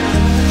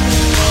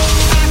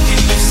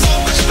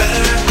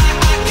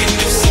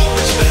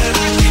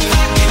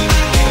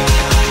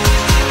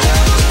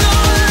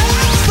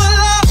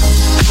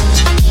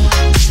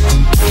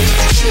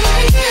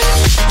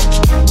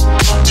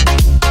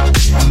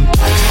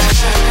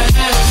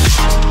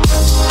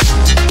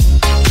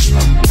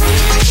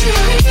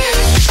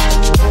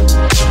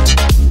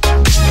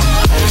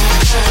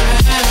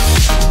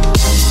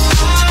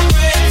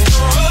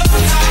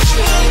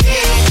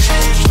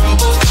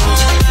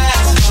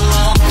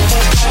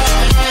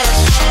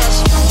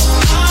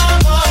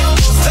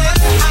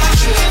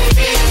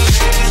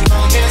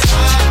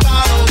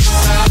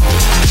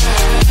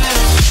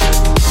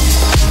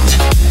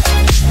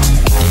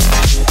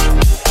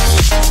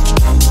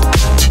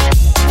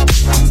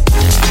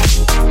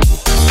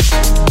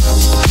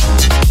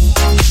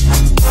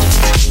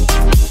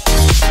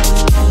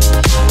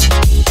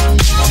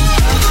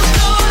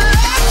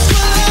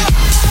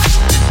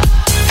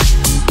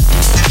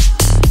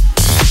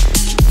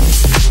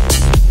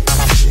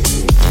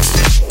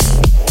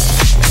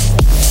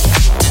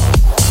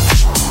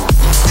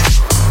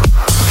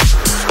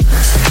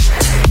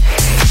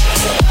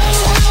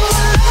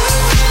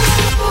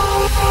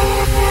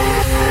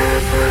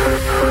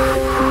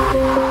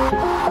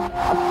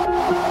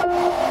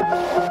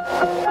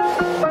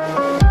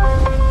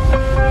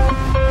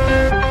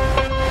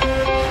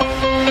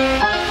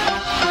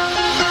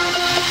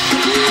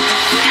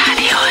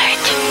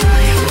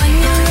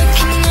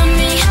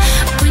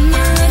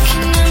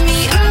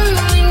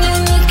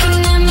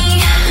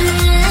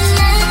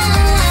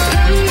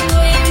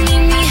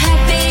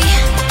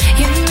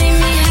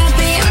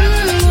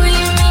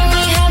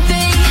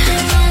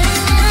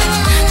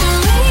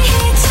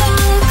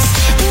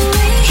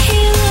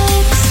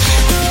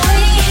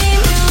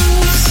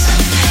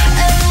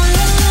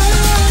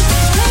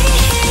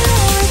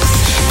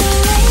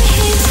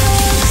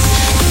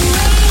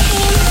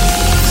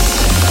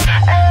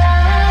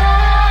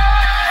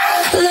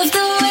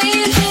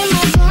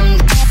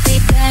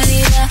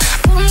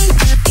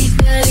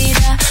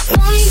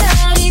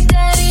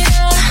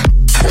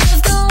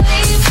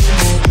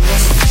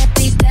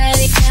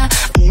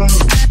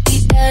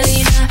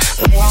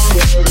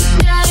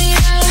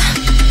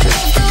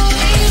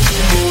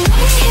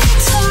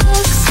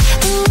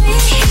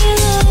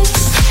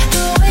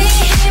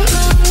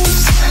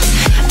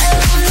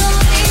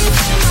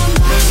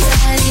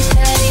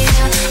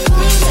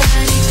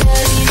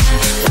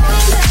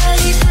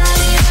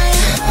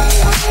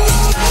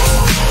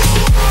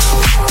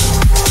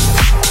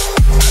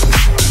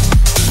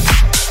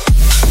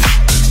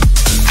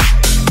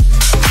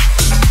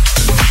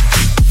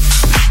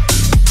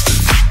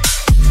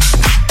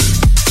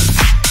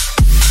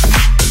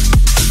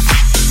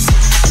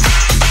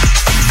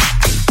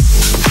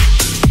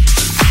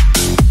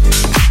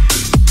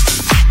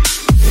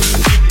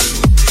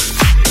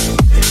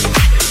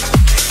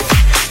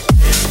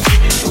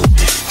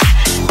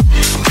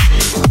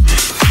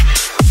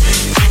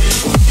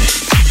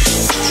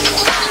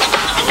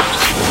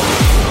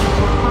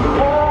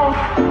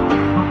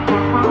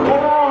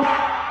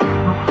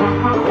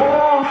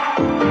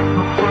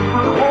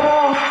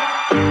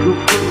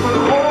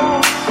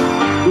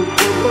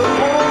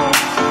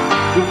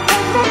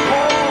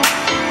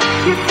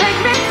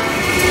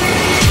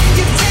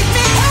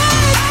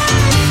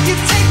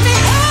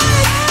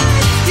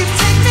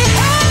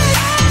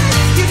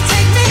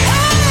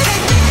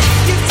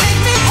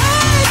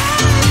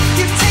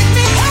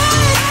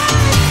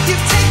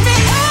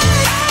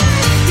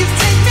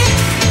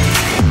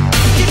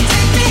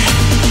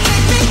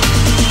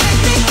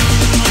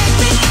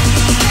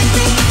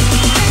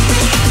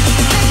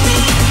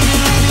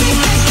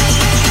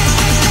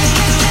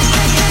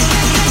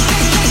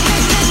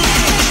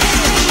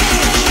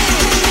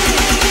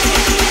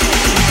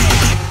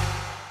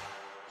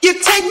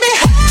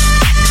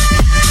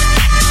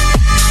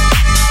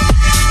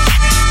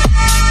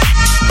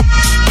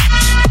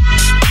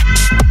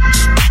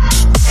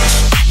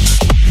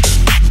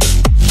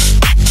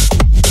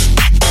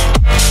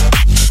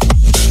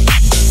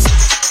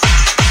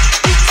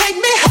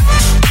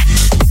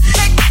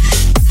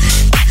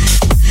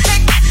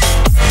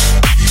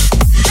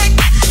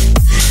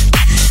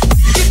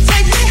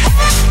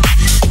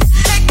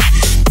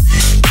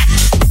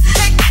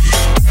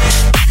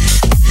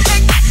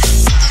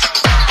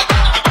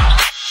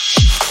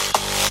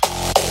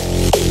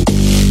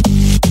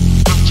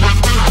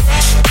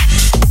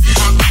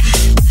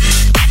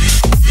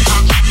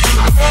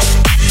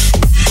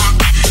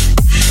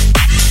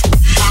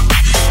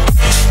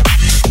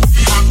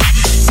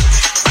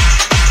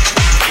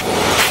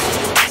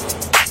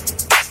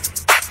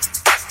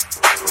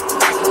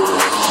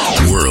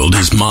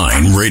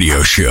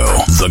 show,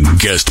 the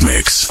guest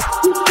mix.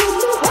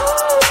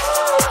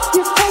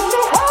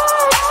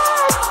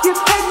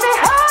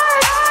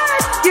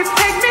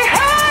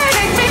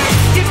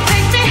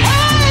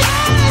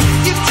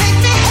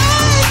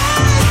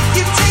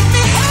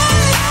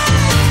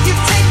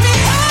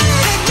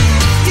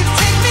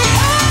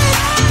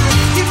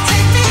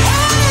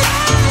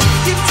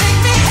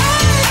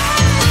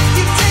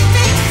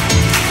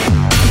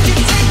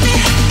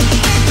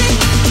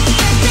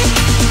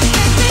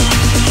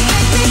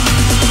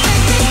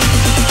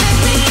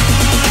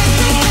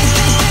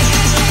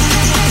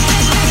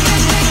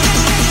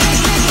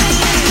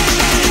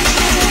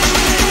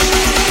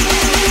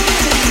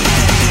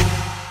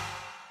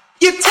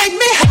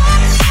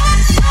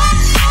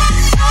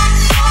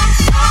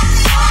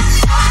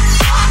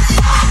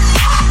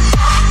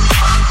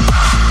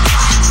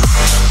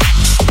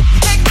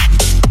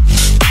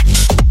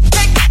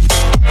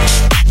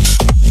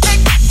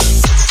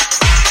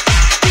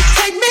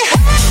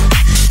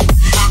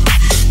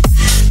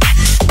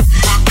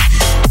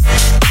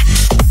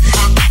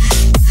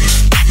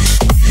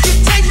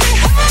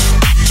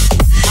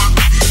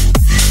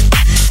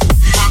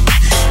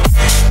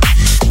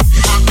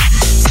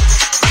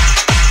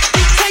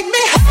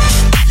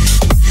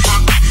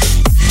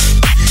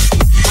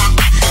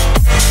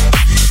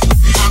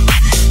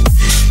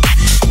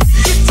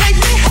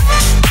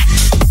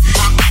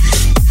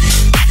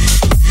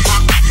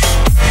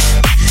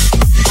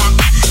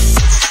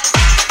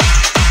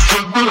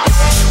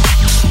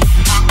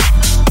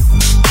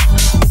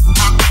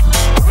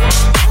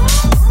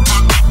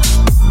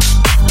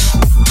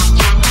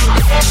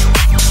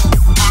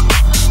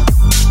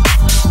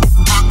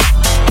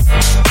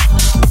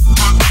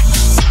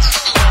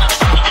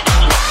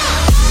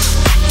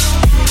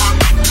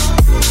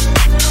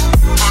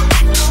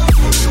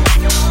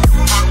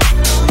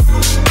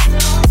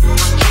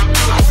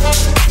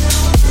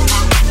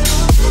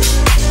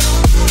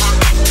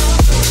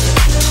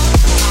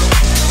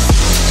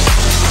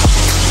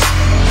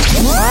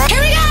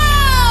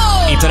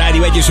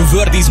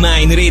 World is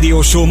Mine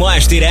Radio Show. Ma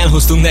estére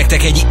elhoztunk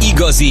nektek egy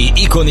igazi,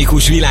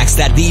 ikonikus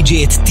világsztár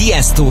DJ-t.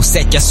 Tiësto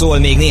szettje szól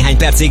még néhány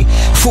percig.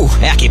 Fú,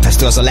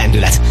 elképesztő az a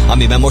lendület,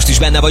 amiben most is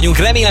benne vagyunk.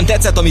 Remélem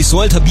tetszett, ami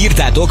szólt. Ha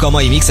bírtátok a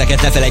mai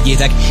mixeket, ne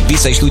feledjétek,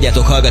 vissza is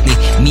tudjátok hallgatni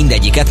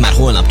mindegyiket már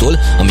holnaptól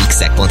a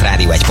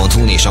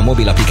mixek.radio1.hu-n és a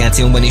mobil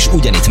applikációnkban is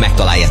ugyanitt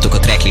megtaláljátok a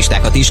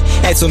tracklistákat is.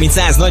 Egy szó mint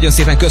 100, nagyon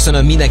szépen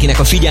köszönöm mindenkinek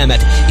a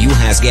figyelmet.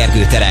 Juhász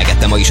Gergő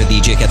terelgette ma is a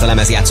DJ-ket a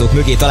lemezjátszók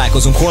mögé.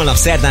 Találkozunk holnap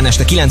szerdán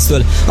este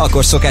 9-től,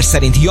 akkor szokás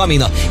szerint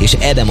Jamina és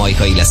Ede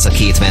Majkai lesz a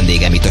két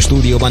vendégem itt a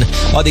stúdióban.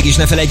 Addig is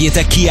ne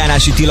felejtjétek,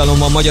 kijárási tilalom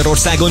van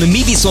Magyarországon,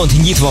 mi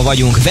viszont nyitva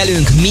vagyunk,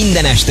 velünk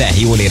minden este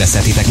jól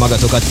érezhetitek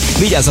magatokat.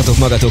 Vigyázzatok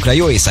magatokra,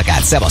 jó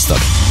éjszakát, szevasztok!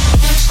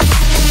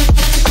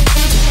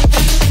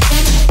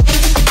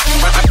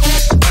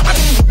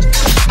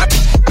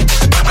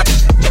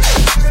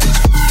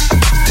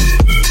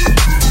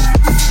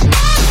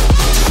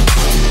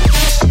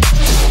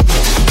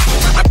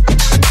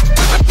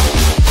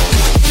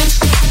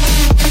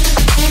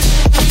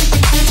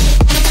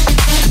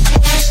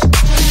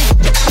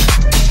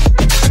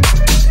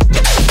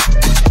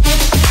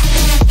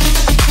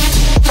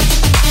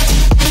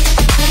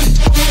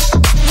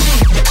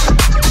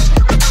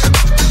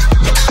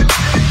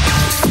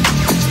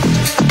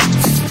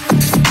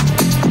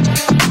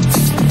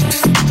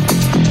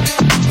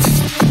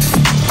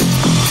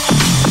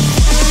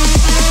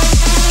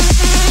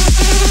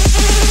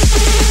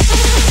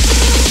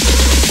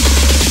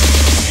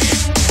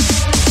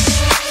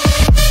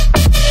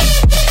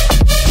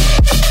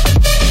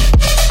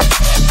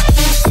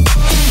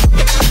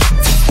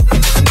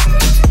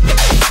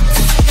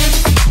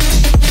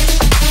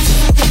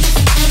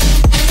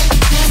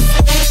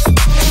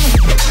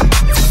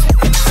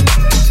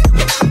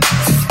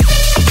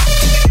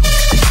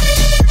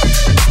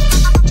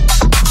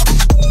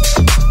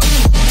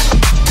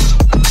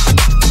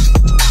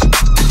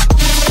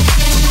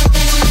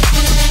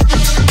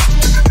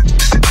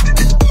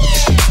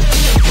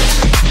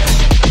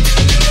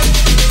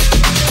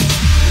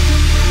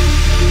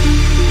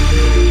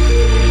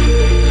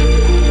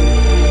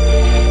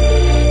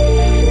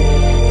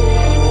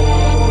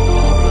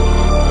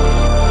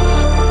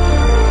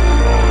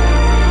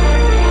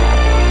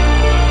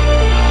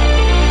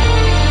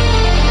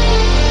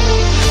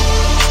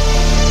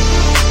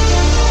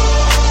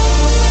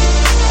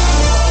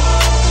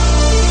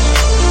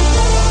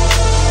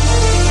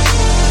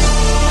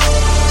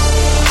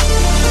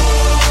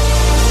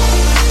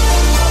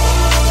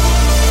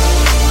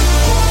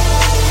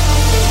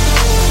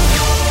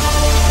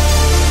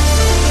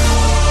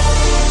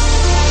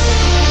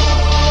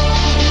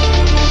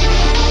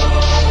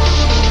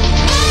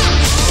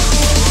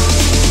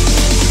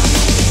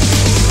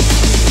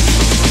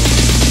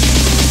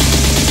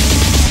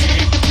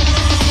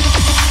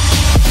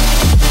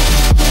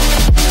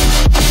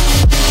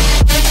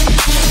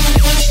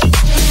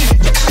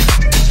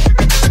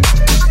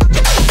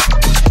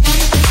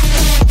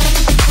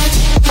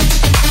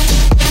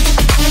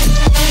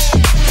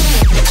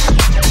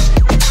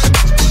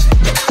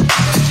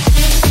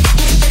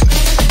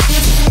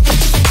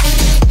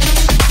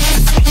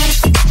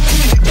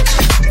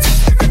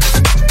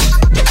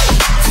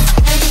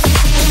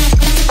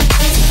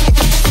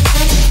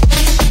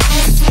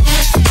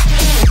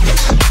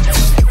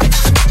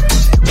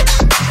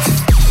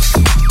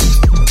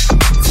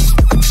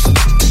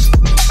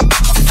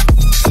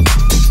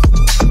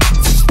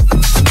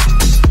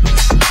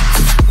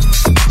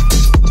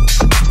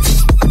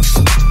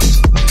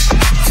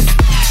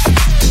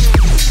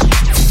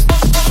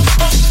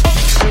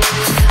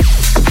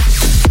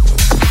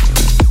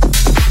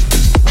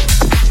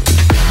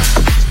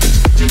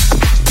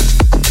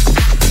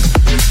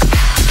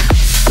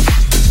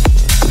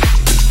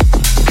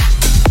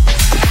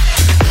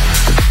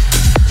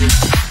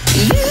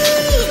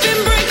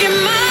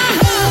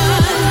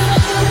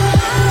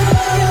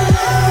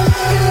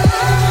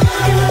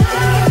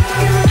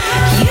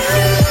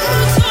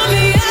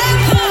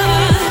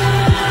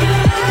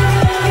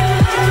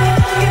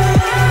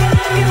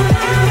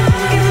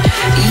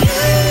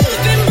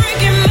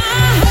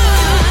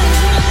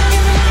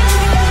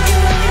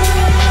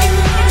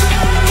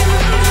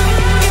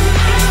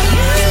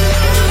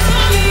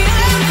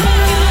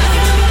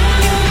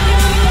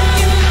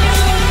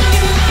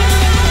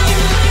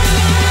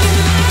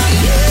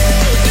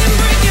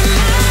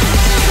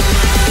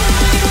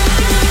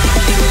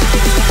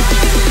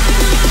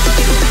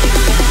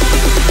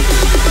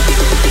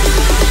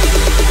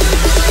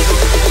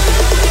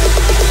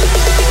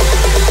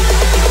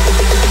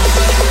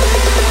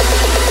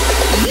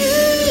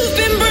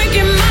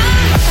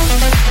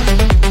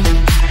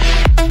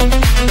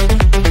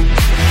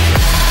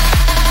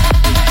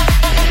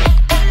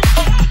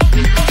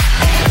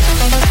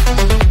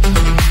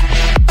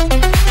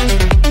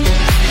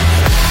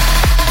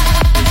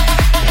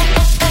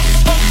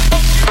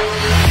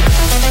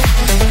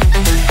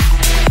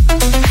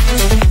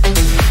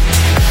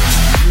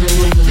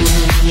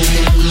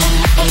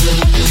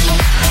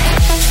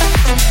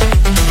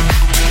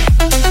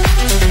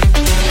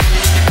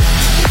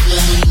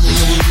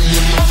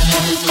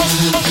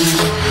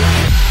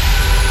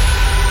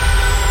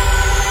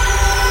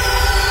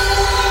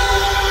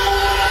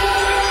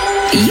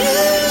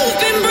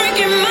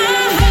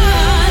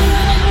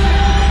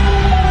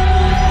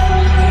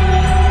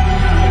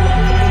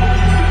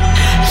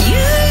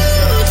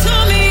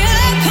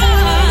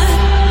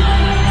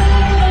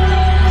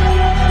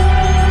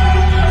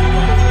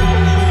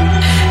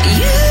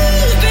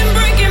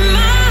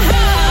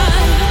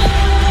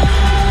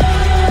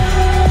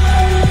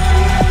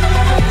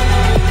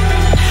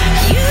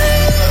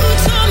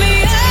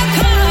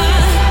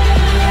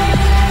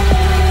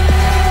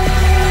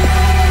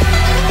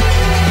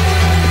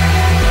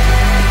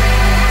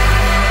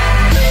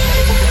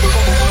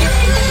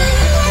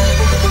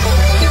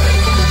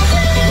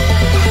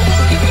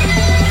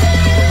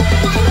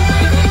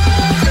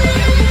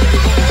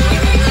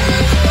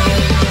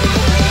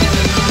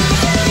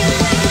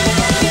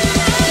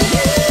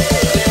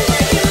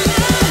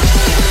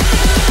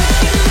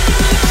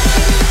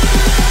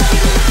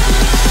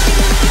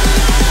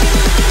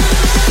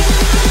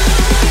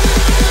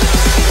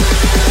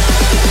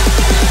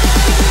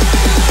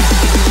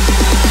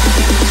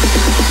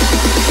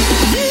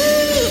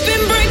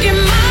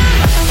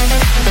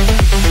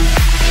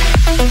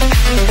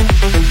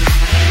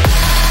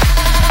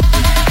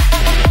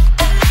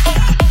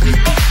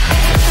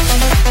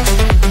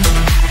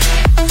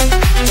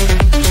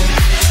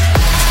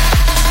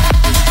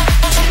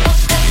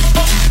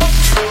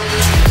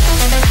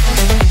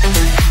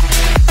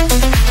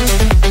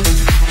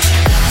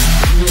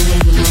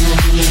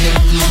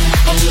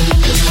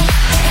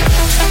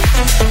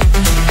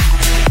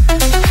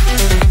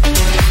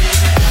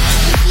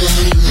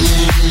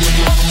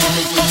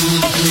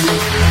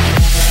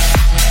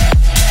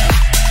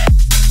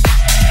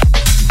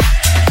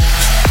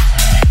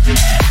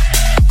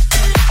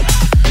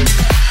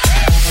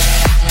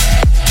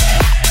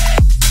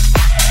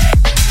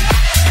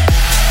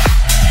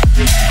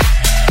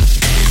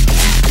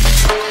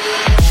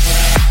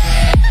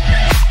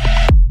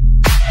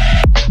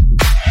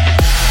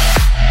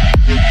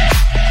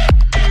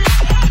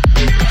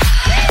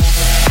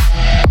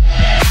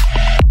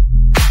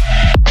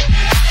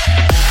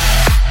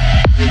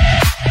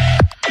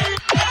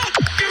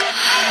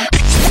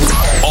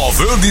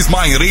 is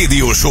Mine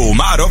Radio Show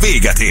mára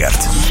véget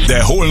ért.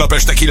 De holnap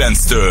este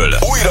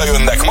 9-től újra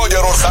jönnek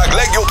Magyarország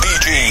legjobb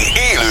DJ-i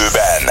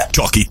élőben.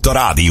 Csak itt a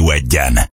Rádió 1-en.